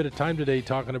spent quite a bit of time today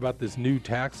talking about this new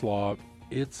tax law.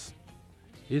 It's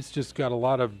just got a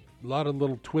lot of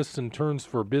little twists and turns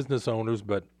for business owners,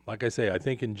 but like I say, I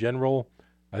think in general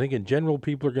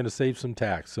people are going to save some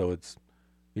tax. So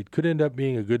it could end up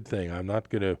being a good thing. I'm not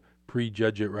going to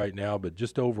prejudge it right now, but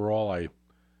just overall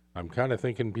I'm kind of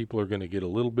thinking people are going to get a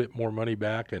little bit more money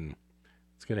back, and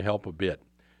it's going to help a bit.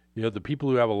 You know, the people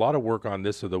who have a lot of work on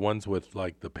this are the ones with,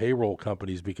 like, the payroll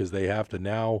companies, because they have to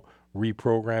now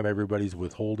reprogram everybody's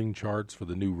withholding charts for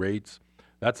the new rates.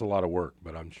 That's a lot of work,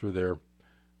 but I'm sure they're,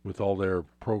 with all their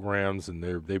programs, and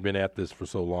they've been at this for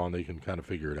so long, they can kind of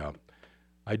figure it out.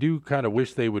 I do kind of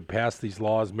wish they would pass these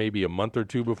laws maybe a month or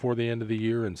two before the end of the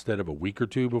year instead of a week or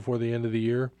two before the end of the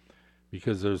year,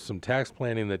 because there's some tax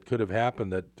planning that could have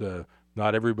happened that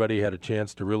not everybody had a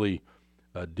chance to really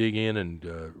dig in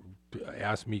and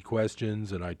ask me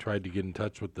questions, and I tried to get in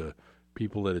touch with the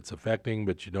people that it's affecting,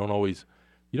 but you don't always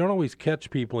catch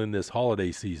people in this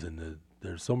holiday season.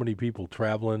 There's so many people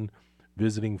traveling,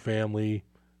 visiting family,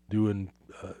 doing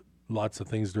lots of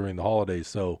things during the holidays,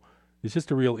 so it's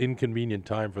just a real inconvenient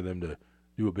time for them to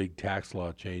do a big tax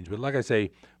law change. But like I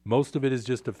say, most of it is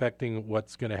just affecting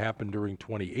what's going to happen during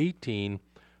 2018.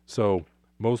 So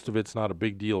most of it's not a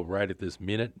big deal right at this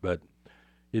minute, but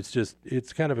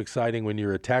it's kind of exciting when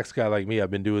you're a tax guy like me.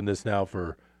 I've been doing this now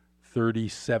for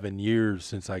 37 years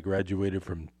since I graduated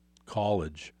from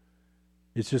college.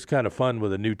 It's just kind of fun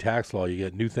with a new tax law. You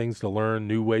get new things to learn,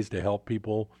 new ways to help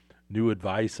people, new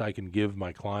advice I can give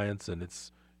my clients, and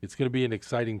it's going to be an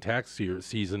exciting tax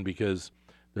season because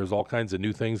there's all kinds of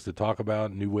new things to talk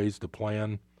about, new ways to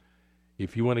plan.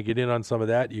 If you want to get in on some of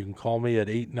that, you can call me at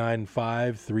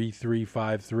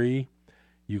 895-3353.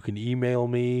 You can email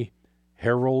me,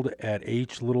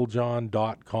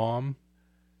 harold@hlittlejohn.com.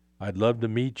 I'd love to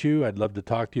meet you. I'd love to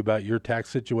talk to you about your tax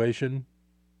situation.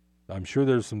 I'm sure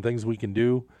there's some things we can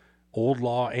do, old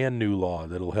law and new law,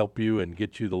 that'll help you and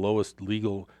get you the lowest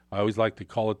legal, I always like to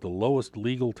call it the lowest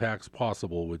legal tax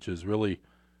possible, which is really,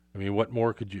 I mean, what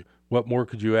more could you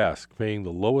ask? Paying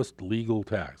the lowest legal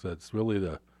tax. That's really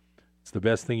it's the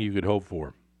best thing you could hope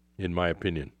for, in my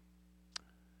opinion.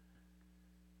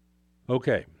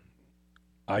 Okay.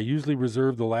 I usually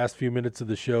reserve the last few minutes of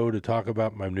the show to talk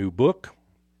about my new book,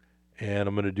 and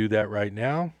I'm going to do that right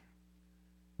now.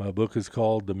 My book is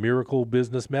called The Miracle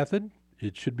Business Method.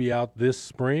 It should be out this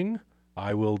spring.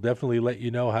 I will definitely let you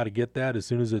know how to get that as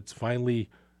soon as it's finally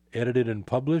edited and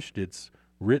published. It's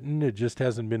written. It just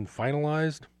hasn't been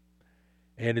finalized.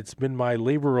 And it's been my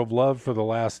labor of love for the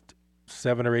last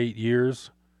 7 or 8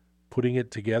 years putting it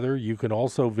together. You can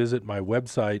also visit my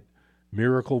website,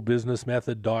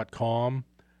 miraclebusinessmethod.com.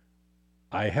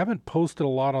 I haven't posted a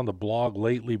lot on the blog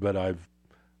lately, but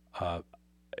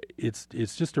it's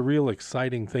just a real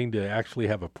exciting thing to actually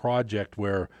have a project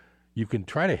where you can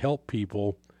try to help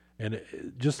people. And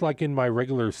just like in my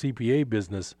regular CPA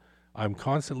business, I'm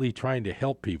constantly trying to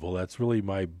help people. That's really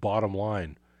my bottom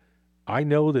line. I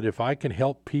know that if I can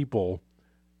help people,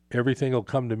 everything will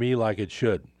come to me like it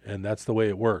should, and that's the way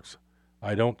it works.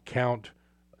 I don't count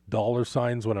dollar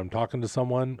signs when I'm talking to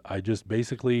someone. I just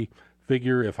basically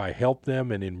figure if I help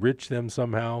them and enrich them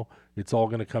somehow, it's all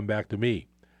going to come back to me.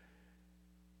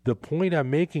 The point I'm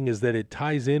making is that it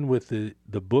ties in with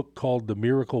the book called The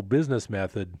Miracle Business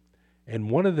Method, and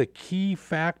one of the key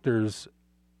factors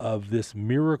of this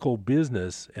miracle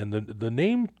business, and the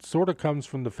name sort of comes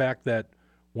from the fact that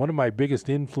one of my biggest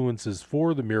influences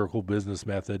for the Miracle Business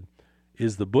Method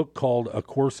is the book called A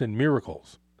Course in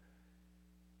Miracles.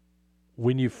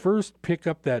 When you first pick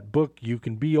up that book, you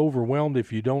can be overwhelmed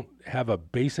if you don't have a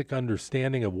basic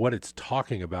understanding of what it's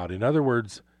talking about. In other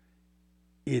words,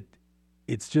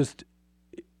 it's just,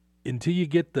 until you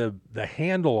get the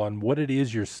handle on what it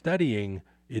is you're studying,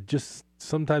 it just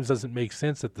sometimes doesn't make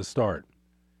sense at the start.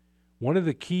 One of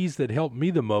the keys that helped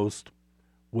me the most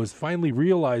was finally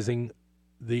realizing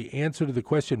the answer to the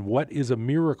question, what is a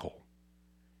miracle?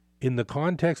 In the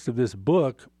context of this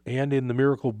book and in the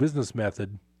Miracle Business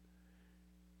Method,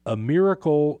 a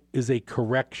miracle is a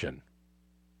correction.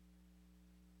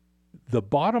 The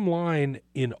bottom line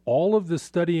in all of the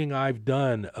studying I've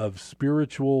done of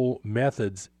spiritual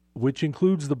methods, which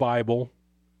includes the Bible,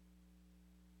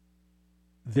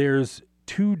 there's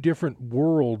two different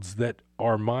worlds that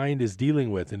our mind is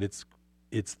dealing with, and it's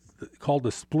called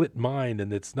a split mind,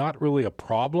 and it's not really a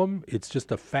problem, it's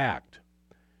just a fact.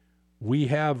 We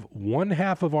have one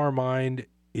half of our mind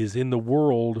is in the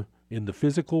world, in the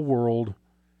physical world,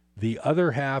 the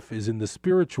other half is in the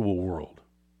spiritual world.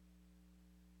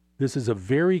 This is a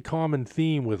very common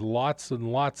theme with lots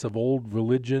and lots of old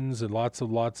religions and lots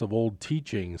of old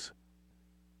teachings.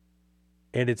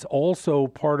 And it's also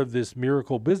part of this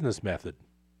Miracle Business Method.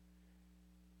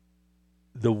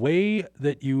 The way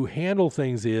that you handle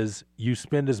things is you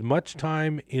spend as much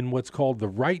time in what's called the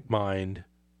right mind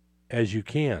as you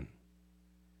can.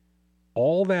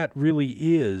 All that really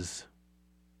is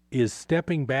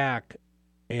stepping back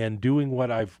and doing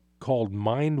what I've called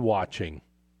mind watching.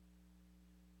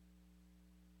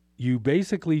 You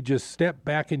basically just step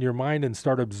back in your mind and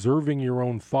start observing your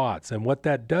own thoughts. And what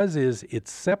that does is it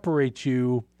separates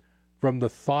you from the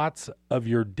thoughts of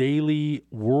your daily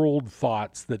world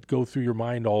thoughts that go through your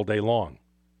mind all day long.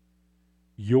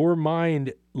 Your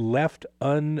mind left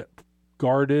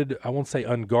unguarded, I won't say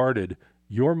unguarded,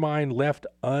 your mind left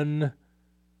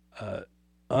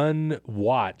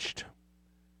unwatched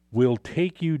will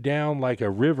take you down like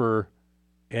a river,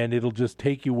 and it'll just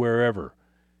take you wherever.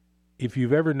 If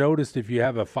you've ever noticed, if you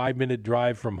have a 5-minute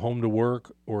drive from home to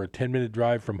work or a 10-minute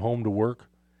drive from home to work,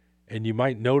 and you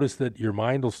might notice that your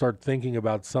mind will start thinking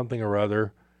about something or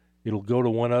other, it'll go to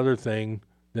one other thing,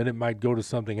 then it might go to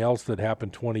something else that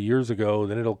happened 20 years ago,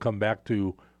 then it'll come back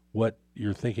to what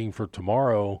you're thinking for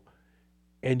tomorrow.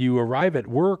 And you arrive at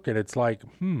work and it's like,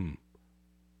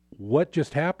 what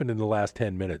just happened in the last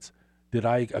 10 minutes? Did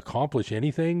I accomplish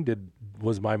anything?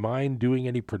 Was my mind doing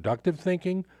any productive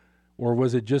thinking? Or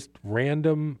was it just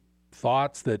random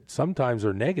thoughts that sometimes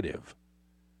are negative?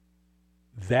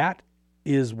 That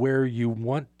is where you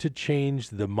want to change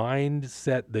the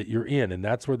mindset that you're in, and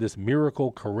that's where this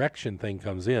miracle correction thing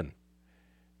comes in.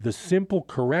 The simple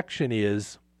correction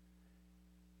is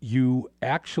you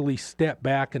actually step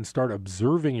back and start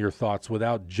observing your thoughts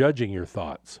without judging your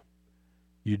thoughts.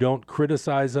 You don't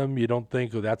criticize them. You don't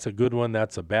think, oh, that's a good one,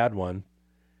 that's a bad one.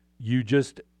 You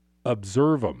just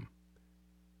observe them.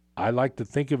 I like to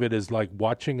think of it as like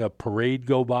watching a parade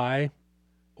go by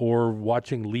or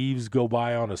watching leaves go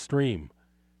by on a stream.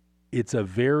 It's a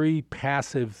very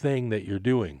passive thing that you're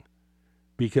doing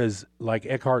because, like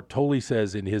Eckhart Tolle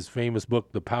says in his famous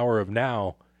book, The Power of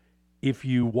Now, if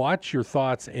you watch your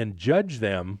thoughts and judge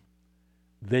them,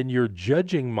 then your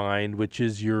judging mind, which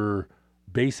is your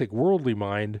basic worldly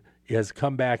mind, has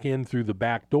come back in through the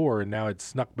back door, and now it's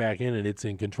snuck back in and it's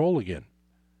in control again.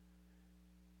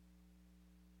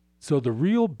 So the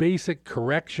real basic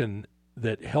correction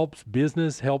that helps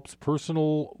business, helps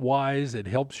personal-wise, it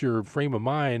helps your frame of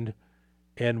mind,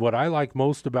 and what I like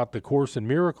most about the Course in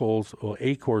Miracles, or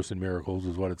A Course in Miracles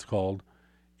is what it's called,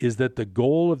 is that the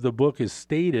goal of the book is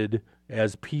stated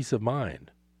as peace of mind.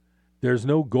 There's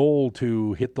no goal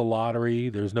to hit the lottery.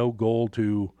 There's no goal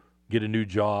to get a new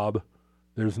job.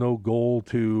 There's no goal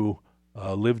to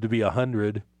live to be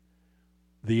 100.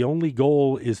 The only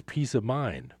goal is peace of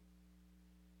mind.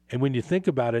 And when you think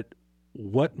about it,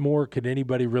 what more could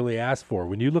anybody really ask for?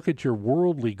 When you look at your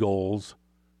worldly goals,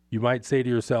 you might say to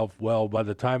yourself, well, by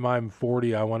the time I'm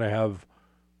 40, I want to have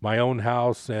my own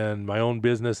house and my own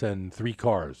business and 3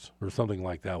 cars or something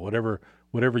like that, whatever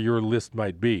your list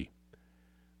might be.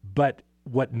 But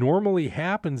what normally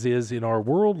happens is in our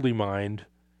worldly mind,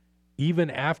 even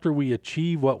after we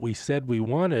achieve what we said we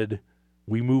wanted,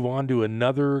 we move on to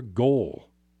another goal.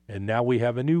 And now we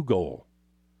have a new goal.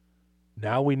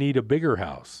 Now we need a bigger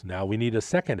house. Now we need a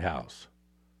second house.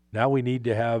 Now we need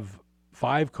to have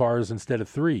 5 cars instead of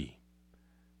 3.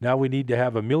 Now we need to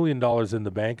have $1 million in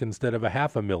the bank instead of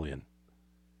 $500,000.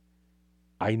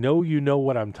 I know you know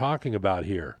what I'm talking about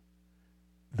here.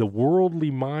 The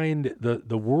worldly mind,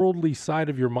 the worldly side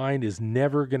of your mind is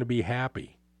never going to be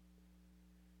happy.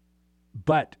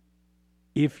 But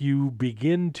if you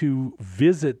begin to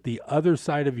visit the other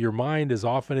side of your mind as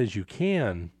often as you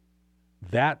can,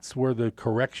 that's where the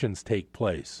corrections take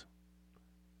place.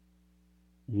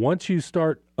 Once you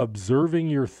start observing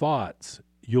your thoughts,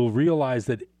 you'll realize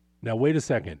that, now wait a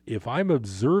second, if I'm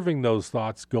observing those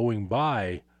thoughts going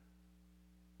by,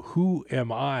 who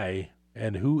am I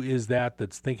and who is that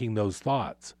that's thinking those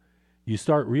thoughts? You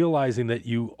start realizing that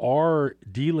you are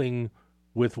dealing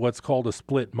with what's called a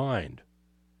split mind.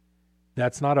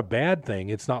 That's not a bad thing.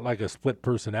 It's not like a split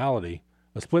personality.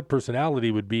 A split personality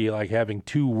would be like having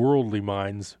 2 worldly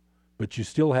minds, but you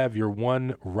still have your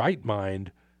one right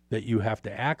mind that you have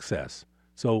to access.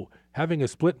 So having a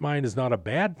split mind is not a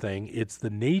bad thing. It's the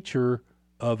nature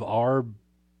of our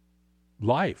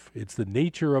life. It's the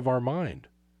nature of our mind.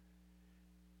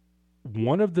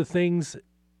 One of the things,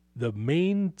 the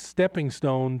main stepping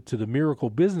stone to the miracle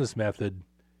business method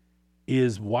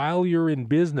is while you're in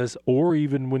business or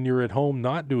even when you're at home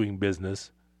not doing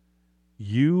business,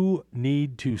 you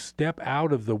need to step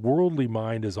out of the worldly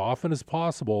mind as often as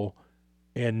possible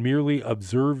and merely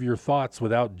observe your thoughts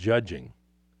without judging.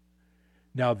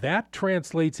 Now, that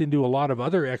translates into a lot of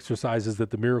other exercises that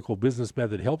the Miracle Business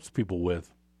Method helps people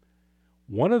with.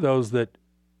 One of those that,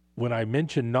 when I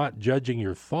mention not judging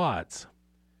your thoughts,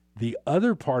 the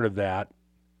other part of that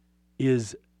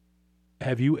is,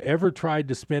 have you ever tried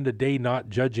to spend a day not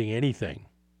judging anything?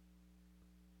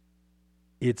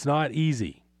 It's not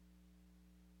easy.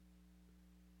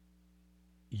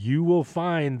 You will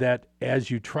find that as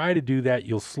you try to do that,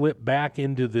 you'll slip back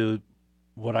into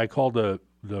what I call the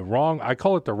wrong, I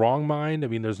call it the wrong mind. I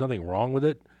mean, there's nothing wrong with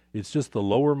it. It's just the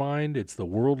lower mind. It's the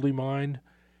worldly mind.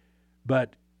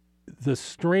 But the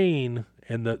strain,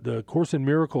 and the Course in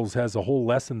Miracles has a whole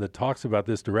lesson that talks about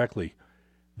this directly.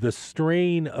 The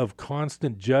strain of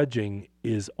constant judging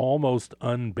is almost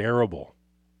unbearable.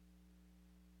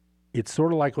 It's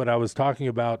sort of like what I was talking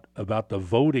about the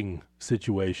voting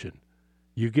situation.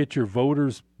 You get your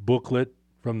voters booklet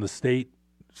from the state,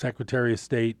 Secretary of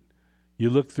State. You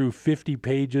look through 50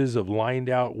 pages of lined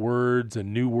out words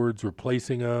and new words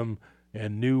replacing them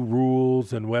and new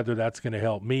rules and whether that's going to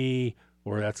help me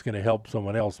or that's going to help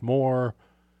someone else more.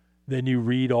 Then you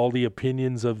read all the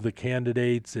opinions of the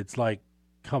candidates. It's like,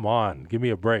 come on, give me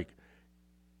a break.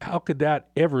 how could that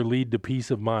ever lead to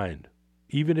peace of mind?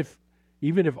 Even if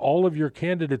all of your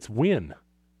candidates win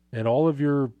and all of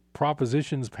your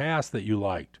propositions pass that you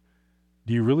liked,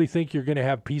 do you really think you're going to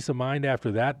have peace of mind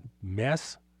after that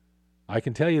mess? I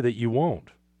can tell you that you won't.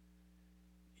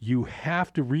 You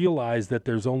have to realize that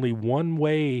there's only one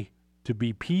way to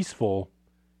be peaceful,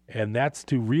 and that's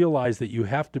to realize that you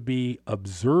have to be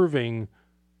observing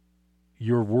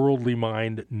your worldly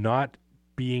mind, not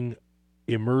being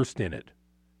immersed in it.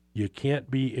 You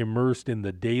can't be immersed in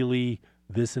the daily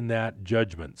this and that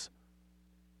judgments.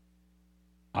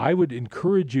 I would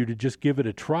encourage you to just give it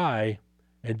a try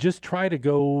and just try to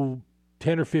go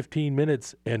 10 or 15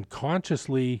 minutes and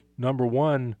consciously, number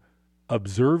one,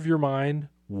 observe your mind,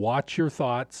 watch your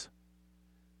thoughts.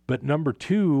 But number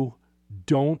two,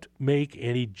 don't make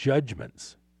any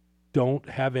judgments. Don't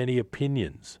have any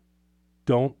opinions.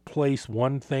 Don't place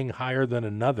one thing higher than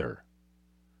another.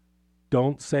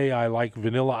 Don't say I like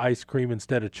vanilla ice cream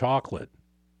instead of chocolate.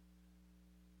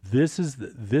 This is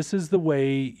the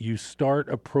way you start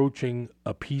approaching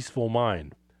a peaceful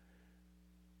mind.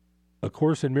 A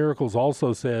Course in Miracles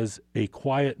also says a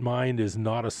quiet mind is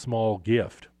not a small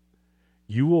gift.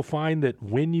 You will find that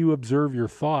when you observe your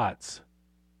thoughts,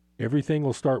 everything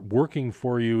will start working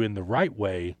for you in the right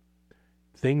way.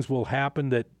 Things will happen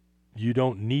that you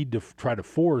don't need to try to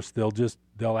force.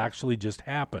 They'll actually just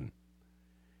happen.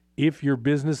 If your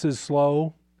business is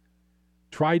slow,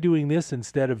 try doing this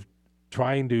instead of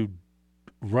trying to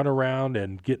run around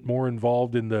and get more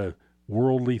involved in the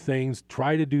worldly things.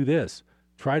 Try to do this.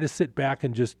 Try to sit back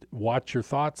and just watch your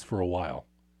thoughts for a while.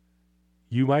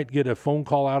 You might get a phone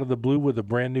call out of the blue with a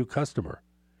brand new customer.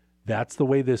 That's the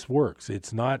way this works.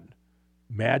 It's not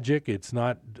magic. It's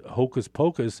not hocus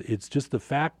pocus. It's just the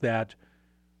fact that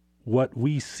what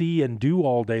we see and do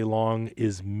all day long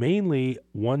is mainly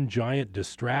one giant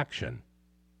distraction.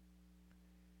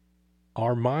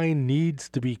 Our mind needs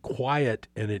to be quiet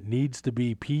and it needs to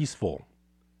be peaceful.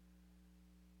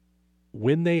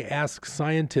 When they ask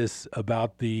scientists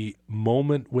about the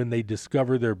moment when they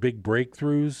discover their big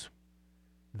breakthroughs,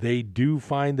 they do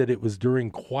find that it was during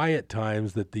quiet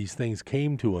times that these things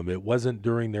came to them. It wasn't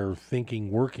during their thinking,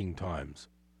 working times.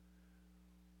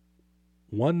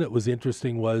 One that was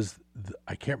interesting was,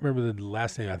 I can't remember the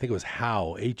last name, I think it was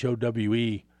Howe,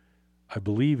 H-O-W-E. I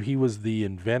believe he was the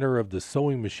inventor of the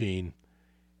sewing machine,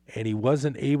 and he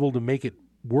wasn't able to make it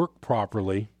work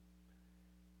properly.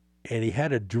 And he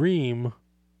had a dream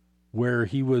where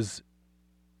he was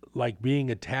like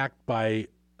being attacked by,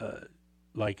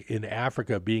 like in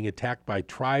Africa, being attacked by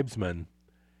tribesmen.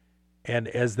 And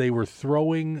as they were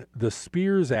throwing the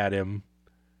spears at him,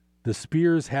 the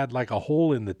spears had like a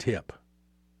hole in the tip.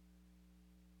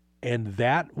 And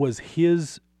that was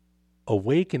his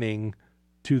awakening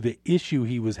to the issue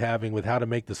he was having with how to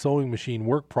make the sewing machine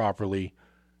work properly,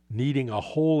 needing a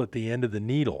hole at the end of the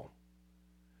needle.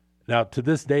 Now, to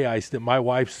this day, my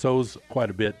wife sews quite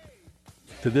a bit.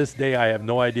 To this day, I have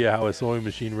no idea how a sewing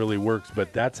machine really works,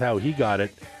 but that's how he got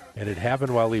it, and it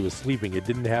happened while he was sleeping. It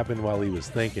didn't happen while he was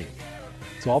thinking.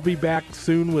 So I'll be back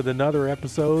soon with another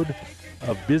episode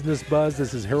of Business Buzz.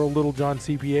 This is Harold Littlejohn,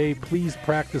 CPA. Please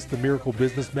practice the Miracle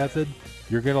Business Method.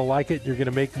 You're going to like it. You're going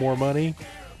to make more money.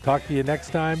 Talk to you next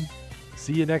time.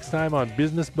 See you next time on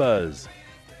Business Buzz.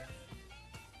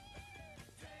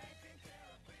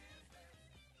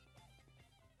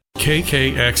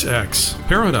 KKXX,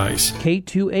 Paradise.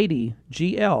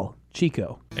 K280GL,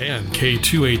 Chico. And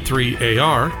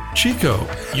K283AR, Chico,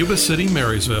 Yuba City,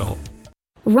 Marysville.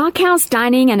 Rockhouse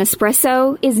Dining and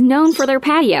Espresso is known for their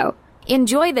patio.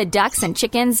 Enjoy the ducks and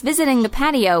chickens visiting the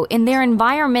patio in their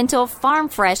environmental,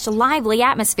 farm-fresh, lively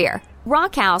atmosphere.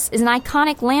 Rockhouse is an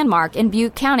iconic landmark in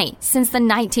Butte County since the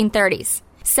 1930s.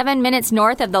 7 minutes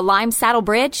north of the Lime Saddle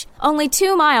Bridge, only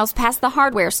 2 miles past the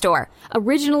hardware store.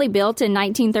 Originally built in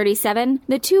 1937,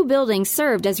 the two buildings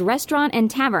served as restaurant and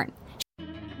tavern.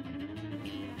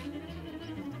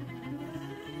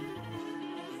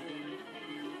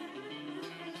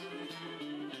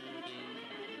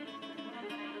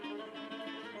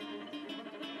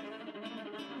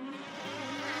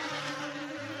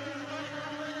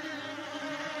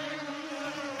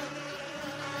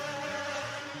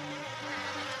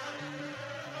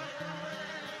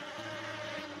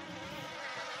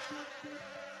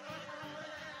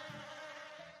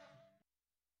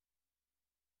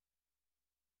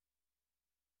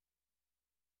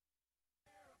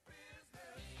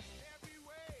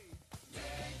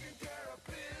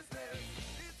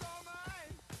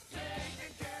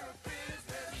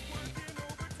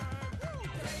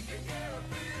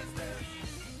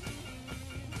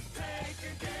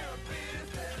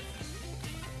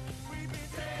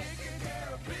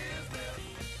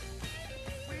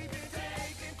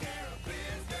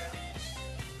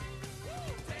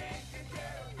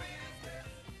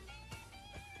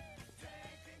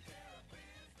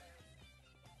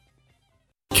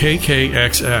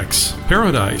 KKXX,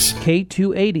 Paradise,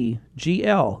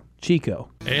 K280GL, Chico,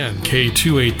 and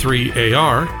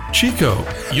K283AR, Chico,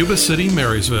 Yuba City,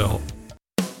 Marysville.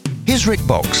 Here's Rick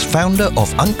Box, founder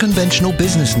of Unconventional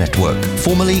Business Network,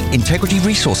 formerly Integrity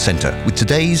Resource Center, with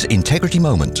today's Integrity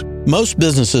Moment. Most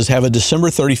businesses have a December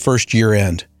 31st year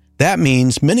end. That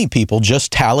means many people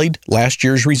just tallied last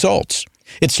year's results.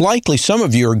 It's likely some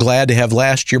of you are glad to have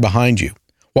last year behind you,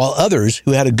 while others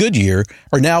who had a good year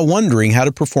are now wondering how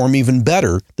to perform even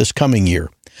better this coming year.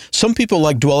 Some people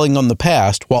like dwelling on the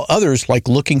past, while others like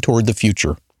looking toward the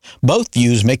future. Both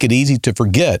views make it easy to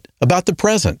forget about the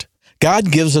present.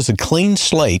 God gives us a clean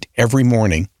slate every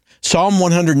morning. Psalm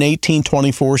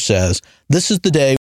 118:24 says, "This is the day